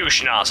of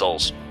douche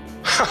nozzles.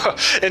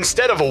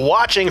 Instead of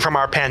watching from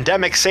our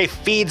pandemic-safe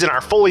feeds in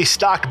our fully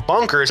stocked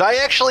bunkers, I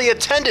actually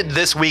attended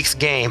this week's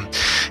game.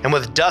 And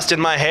with dust in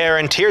my hair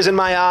and tears in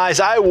my eyes,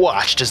 I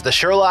watched as the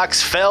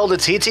Sherlocks fell to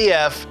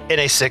TTF in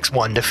a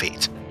 6-1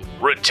 defeat.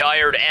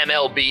 Retired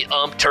MLB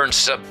ump turned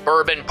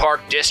suburban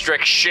park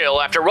district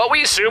shill after what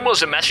we assume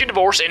was a messy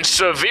divorce and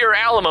severe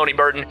alimony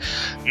burden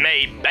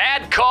made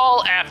bad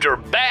call after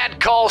bad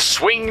call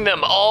swing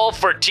them all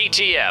for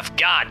TTF.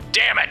 God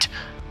damn it.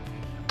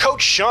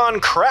 Coach Sean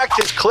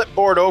cracked his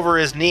clipboard over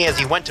his knee as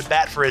he went to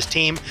bat for his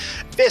team.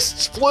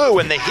 Fists flew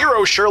and the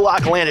hero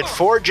Sherlock landed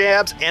 4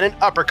 jabs and an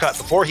uppercut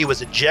before he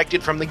was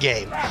ejected from the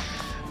game.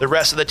 The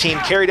rest of the team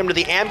carried him to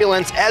the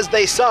ambulance as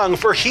they sung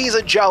for He's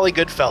a Jolly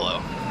Good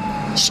Fellow.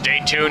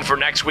 Stay tuned for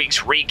next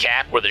week's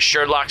recap where the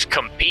Sherlocks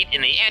compete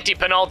in the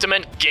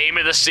anti-penultimate game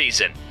of the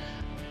season.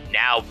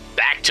 Now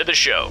back to the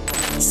show.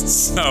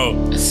 So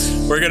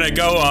we're going to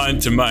go on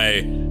to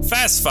my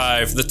Fast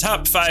 5, the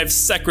top 5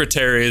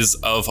 secretaries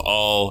of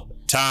all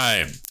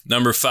time.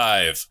 Number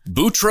 5,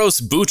 Boutros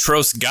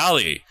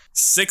Ghali,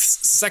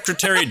 6th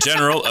Secretary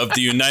General of the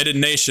United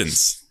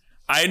Nations.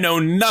 I know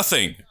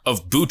nothing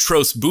of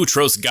Boutros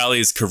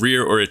Ghali's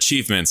career or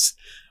achievements,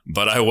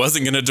 but I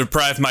wasn't going to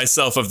deprive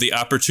myself of the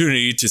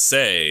opportunity to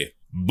say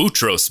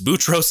Boutros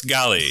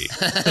Ghali.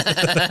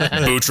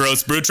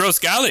 Boutros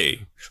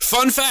Ghali.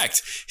 Fun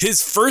fact,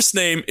 his first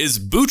name is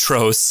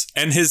Boutros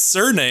and his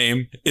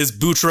surname is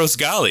Boutros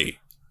Ghali.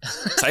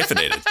 It's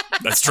hyphenated.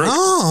 That's true.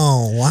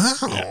 Oh,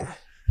 wow. Yeah.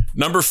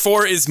 Number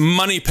 4 is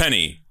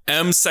Moneypenny,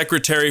 M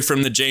secretary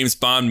from the James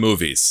Bond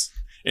movies.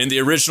 In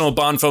the original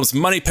Bond films,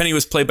 Moneypenny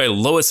was played by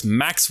Lois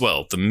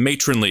Maxwell, the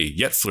matronly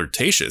yet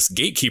flirtatious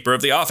gatekeeper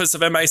of the office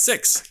of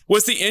MI6.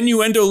 Was the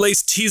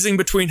innuendo-laced teasing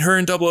between her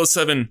and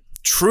 007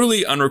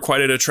 truly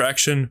unrequited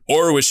attraction,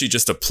 or was she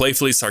just a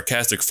playfully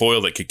sarcastic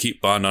foil that could keep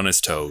Bond on his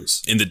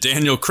toes? In the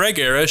Daniel Craig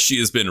era, she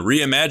has been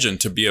reimagined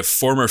to be a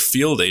former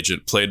field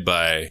agent played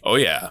by,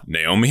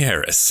 Naomi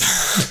Harris.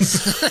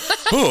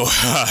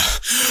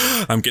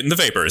 I'm getting the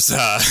vapors.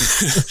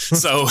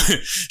 So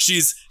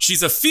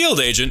she's a field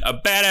agent, a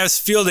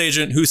badass field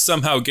agent who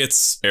somehow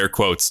gets, air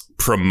quotes,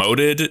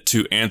 promoted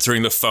to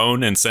answering the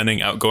phone and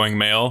sending outgoing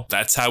mail.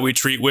 That's how we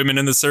treat women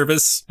in the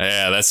service?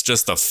 Yeah, that's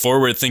just the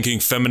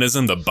forward-thinking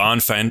feminism the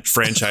Bond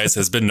franchise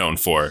has been known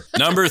for.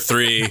 Number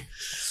 3,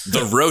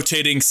 the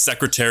rotating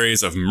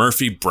secretaries of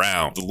Murphy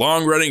Brown. The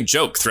long-running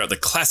joke throughout the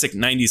classic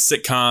 90s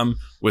sitcom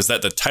was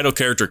that the title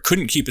character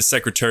couldn't keep his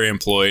secretary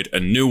employed. A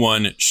new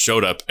one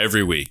showed up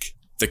every week.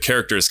 The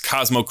characters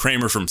Cosmo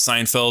Kramer from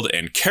Seinfeld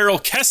and Carol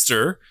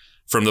Kester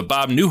from the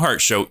Bob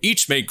Newhart Show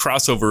each made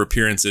crossover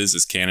appearances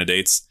as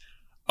candidates.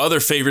 Other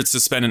favorites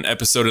to spend an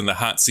episode in the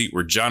hot seat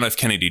were John F.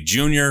 Kennedy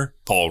Jr.,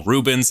 Paul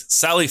Rubens,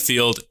 Sally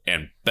Field,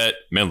 and Bette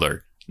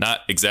Midler.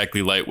 Not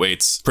exactly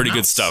lightweights. Pretty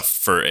good stuff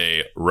for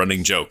a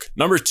running joke.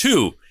 Number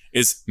 2,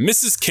 is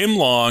Mrs. Kim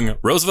Long,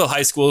 Roosevelt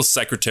High School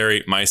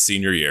secretary my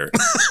senior year.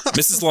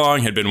 Mrs.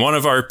 Long had been one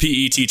of our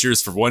PE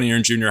teachers for 1 year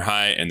in junior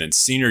high, and then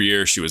senior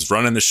year, she was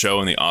running the show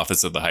in the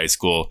office of the high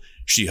school.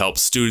 She helped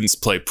students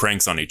play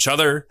pranks on each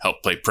other,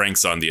 helped play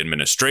pranks on the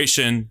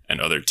administration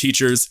and other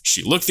teachers.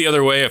 She looked the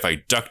other way if I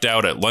ducked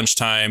out at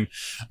lunchtime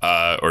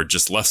or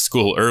just left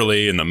school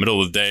early in the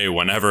middle of the day,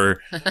 whenever.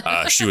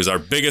 She was our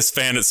biggest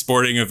fan at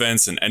sporting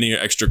events and any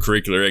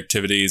extracurricular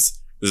activities.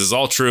 This is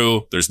all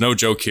true. There's no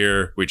joke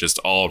here. We just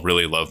all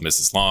really love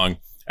Mrs. Long.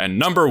 And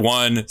number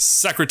one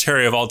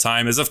secretary of all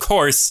time is, of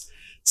course,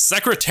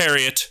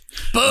 Secretariat,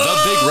 the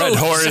Big Red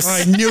Horse.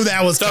 I knew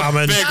that was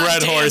coming. Big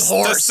Red Horse, the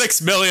horse.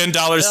 $6 million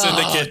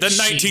syndicate, the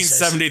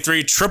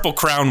 1973 Triple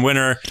Crown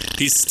winner.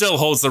 He still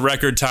holds the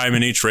record time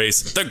in each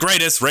race. The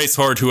greatest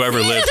racehorse who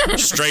ever lived.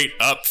 Straight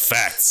up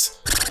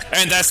facts.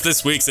 And that's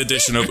this week's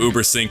edition of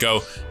Uber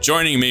Cinco.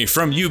 Joining me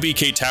from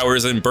UBK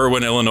Towers in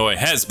Berwyn, Illinois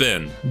has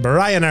been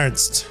Brian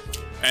Ernst.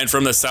 And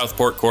from the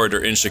Southport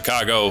Corridor in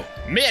Chicago,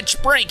 Mitch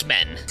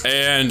Brinkman.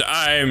 And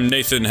I'm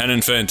Nathan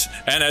Hennenfent.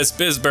 And as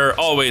Bizbear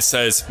always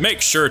says,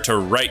 make sure to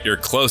write your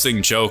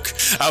closing joke.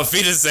 Auf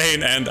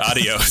Wiedersehen and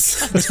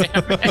adios.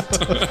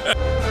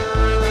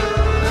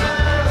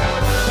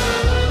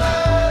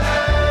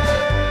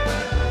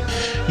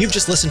 You've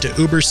just listened to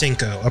Uber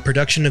Cinco, a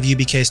production of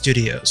UBK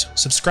Studios.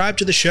 Subscribe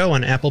to the show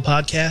on Apple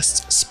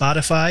Podcasts,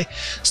 Spotify,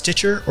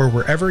 Stitcher, or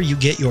wherever you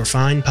get your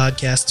fine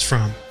podcasts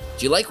from.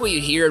 If you like what you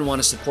hear and want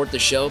to support the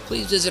show,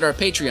 please visit our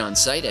Patreon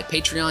site at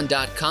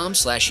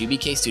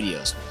patreon.com/UBK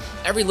Studios.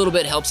 Every little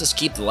bit helps us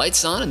keep the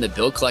lights on and the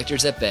bill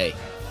collectors at bay.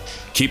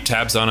 Keep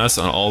tabs on us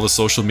on all the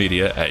social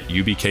media at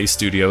UBK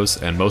Studios,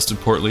 and most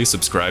importantly,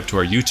 subscribe to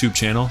our YouTube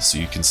channel so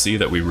you can see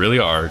that we really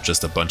are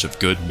just a bunch of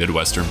good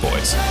Midwestern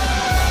boys.